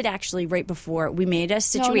we did actually right before. We made a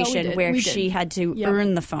situation where she had to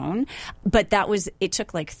earn the phone, but it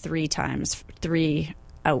took like 3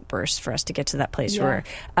 outbursts for us to get to that place where...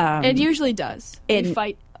 it usually does. We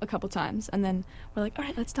fight a couple times, and then we're like, all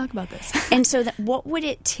right, let's talk about this. And so what would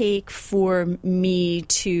it take for me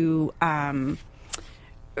to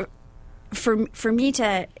for me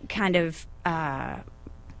to kind of how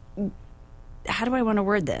do I want to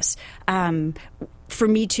word this, for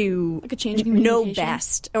me to like a change in know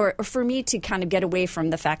best, or for me to kind of get away from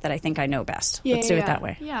the fact that I think I know best. Let's do it that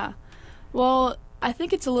way. Yeah, well, I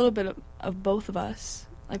think it's a little bit of both of us.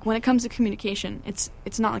 Like, when it comes to communication, it's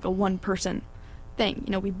not like a one person thing.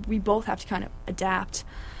 You know, we both have to kind of adapt.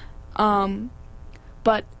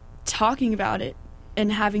 But talking about it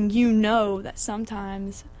and having you know that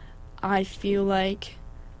sometimes I feel like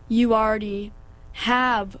you already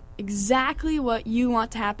have exactly what you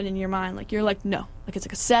want to happen in your mind. Like, you're like, no. Like, it's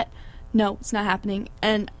like a set. No, it's not happening.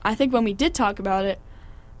 And I think when we did talk about it,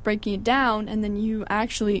 breaking it down, and then you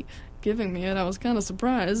actually giving me it, I was kind of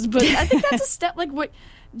surprised. But I think that's a step, like, what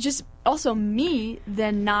just also me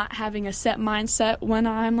then not having a set mindset when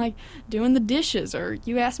I'm like doing the dishes or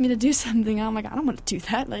you ask me to do something, I'm like, I don't want to do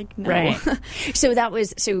that. Like, no. Right. So that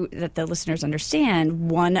the listeners understand,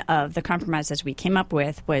 one of the compromises we came up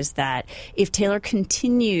with was that if Taylor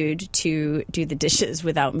continued to do the dishes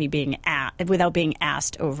without being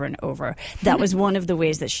asked over and over, that was one of the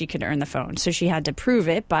ways that she could earn the phone. So she had to prove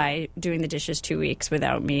it by doing the dishes 2 weeks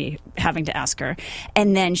without me having to ask her.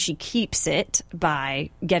 And then she keeps it by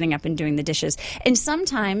getting up and doing the dishes. And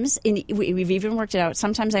sometimes, we've even worked it out,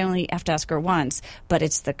 sometimes I only have to ask her once, but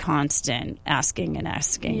it's the constant asking and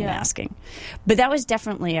asking and asking. But that was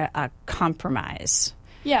definitely a compromise.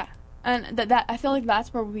 Yeah. And that I feel like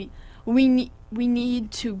that's where we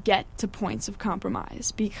need to get to points of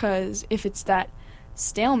compromise, because if it's that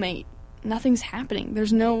stalemate, nothing's happening.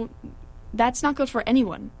 That's not good for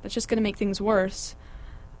anyone. That's just going to make things worse.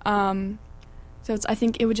 So I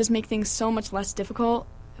think it would just make things so much less difficult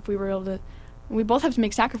if we were able to. We both have to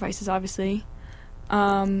make sacrifices, obviously.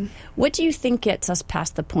 What do you think gets us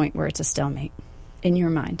past the point where it's a stalemate, in your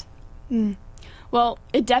mind? Well,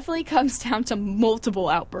 it definitely comes down to multiple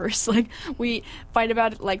outbursts. Like, we fight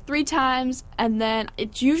about it like 3 times, and then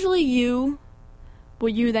it's usually you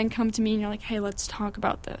then come to me and you're like, hey, let's talk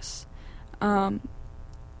about this.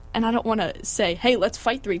 And I don't want to say, hey, let's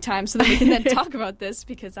fight 3 times so that we can then talk about this,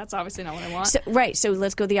 because that's obviously not what I want. So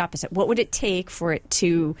let's go the opposite. What would it take for it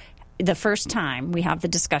to, the first time we have the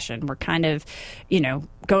discussion, we're kind of,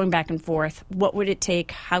 going back and forth, what would it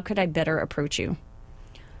take? How could I better approach you?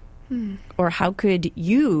 Or how could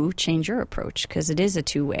you change your approach? Because it is a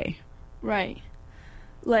two-way. Right.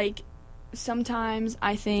 Like, sometimes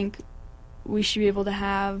I think we should be able to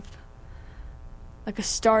have like a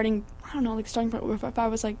starting point. If I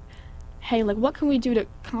was like, hey, like, what can we do to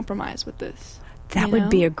compromise with this? That would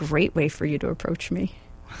be a great way for you to approach me.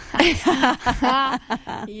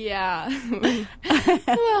 Yeah.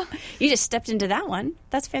 Well, you just stepped into that one.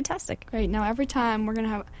 That's fantastic. Great. Now every time we're going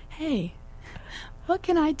to have, hey, what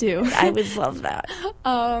can I do? I would love that.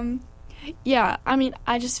 Yeah, I mean,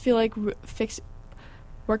 I just feel like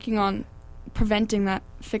working on preventing that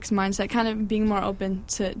fixed mindset, kind of being more open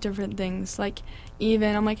to different things. Like,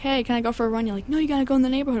 even I'm like, hey, can I go for a run? You're like, no, you gotta go in the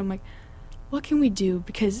neighborhood. I'm like, what can we do?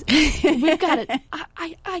 Because we've got to,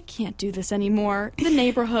 I can't do this anymore. The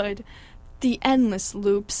neighborhood, the endless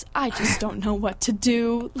loops, I just don't know what to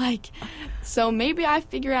do. Like, so maybe I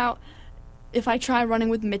figure out if I try running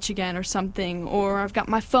with Mitch again or something, or I've got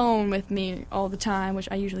my phone with me all the time, which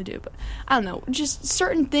I usually do, but I don't know, just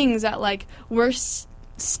certain things that, like, we're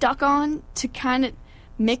stuck on to kind of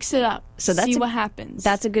mix it up, see what happens.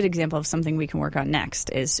 That's a good example of something we can work on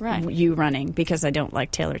next, is you running, because I don't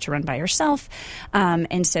like Taylor to run by herself.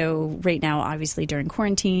 And so right now, obviously, during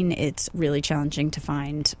quarantine, it's really challenging to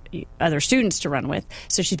find other students to run with.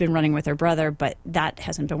 So she's been running with her brother, but that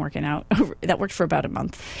hasn't been working out. That worked for about a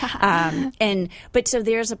month. But so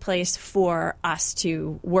there's a place for us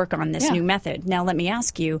to work on this new method. Now, let me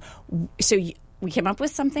ask you, we came up with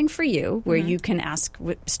something for you where you can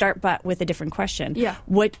start but with a different question. Yeah.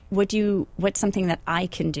 What's something that I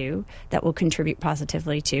can do that will contribute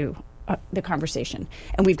positively to the conversation?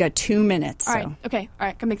 And we've got 2 minutes. All right. Okay. All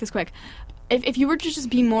right. Can make this quick. If you were to just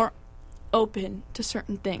be more open to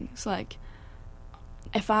certain things, like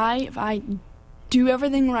if I do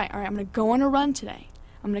everything right, all right, I'm going to go on a run today.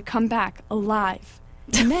 I'm going to come back alive.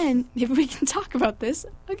 And then maybe we can talk about this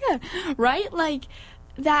again, right? Like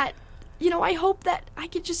that. I hope that I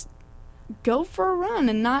could just go for a run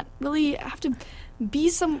and not really have to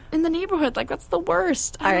be in the neighborhood. Like, that's the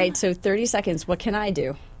worst. All right, so 30 seconds. What can I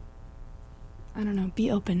do? I don't know.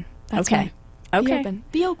 Be open. That's okay. Be open.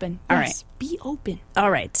 Be open. All yes. right. Be open. All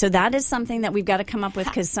right. So that is something that we've got to come up with,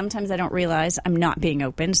 because sometimes I don't realize I'm not being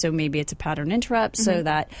open. So maybe it's a pattern interrupt so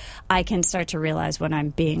that I can start to realize when I'm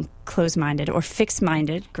being closed-minded or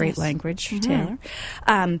fixed-minded. Great language, Taylor.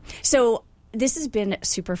 So this has been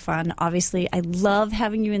super fun. Obviously, I love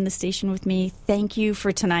having you in the station with me. Thank you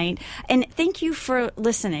for tonight. And thank you for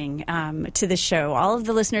listening to the show. All of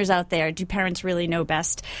the listeners out there, Do Parents Really Know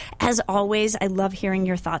Best? As always, I love hearing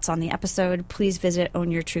your thoughts on the episode. Please visit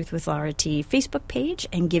Own Your Truth with Laura T. Facebook page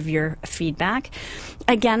and give your feedback.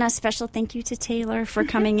 Again, a special thank you to Taylor for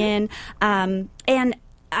coming in. And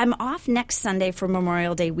I'm off next Sunday for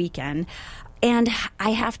Memorial Day weekend. And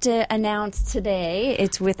I have to announce today,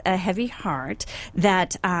 it's with a heavy heart,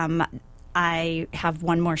 that I have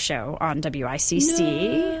one more show on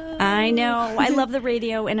WICC. I know. I love the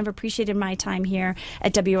radio and I've appreciated my time here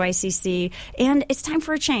at WICC. And it's time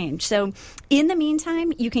for a change. So in the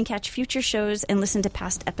meantime, you can catch future shows and listen to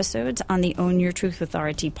past episodes on the Own Your Truth with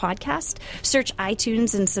RT podcast. Search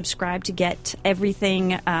iTunes and subscribe to get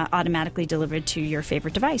everything automatically delivered to your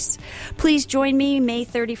favorite device. Please join me May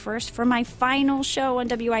 31st for my final show on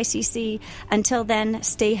WICC. Until then,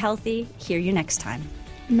 stay healthy. Hear you next time.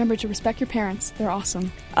 Remember to respect your parents. They're awesome.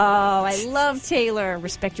 Oh, I love Taylor.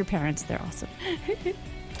 Respect your parents. They're awesome.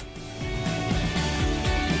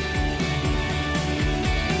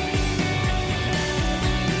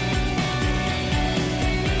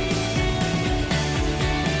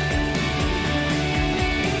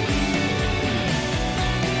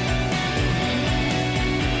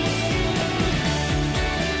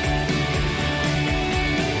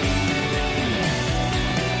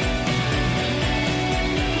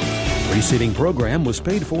 Preceding program was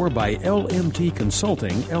paid for by LMT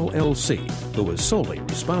Consulting, LLC, who is solely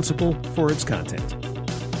responsible for its content.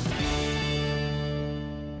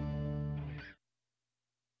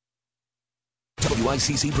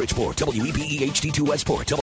 WICC Bridgeport, WEPE HD2 Westport,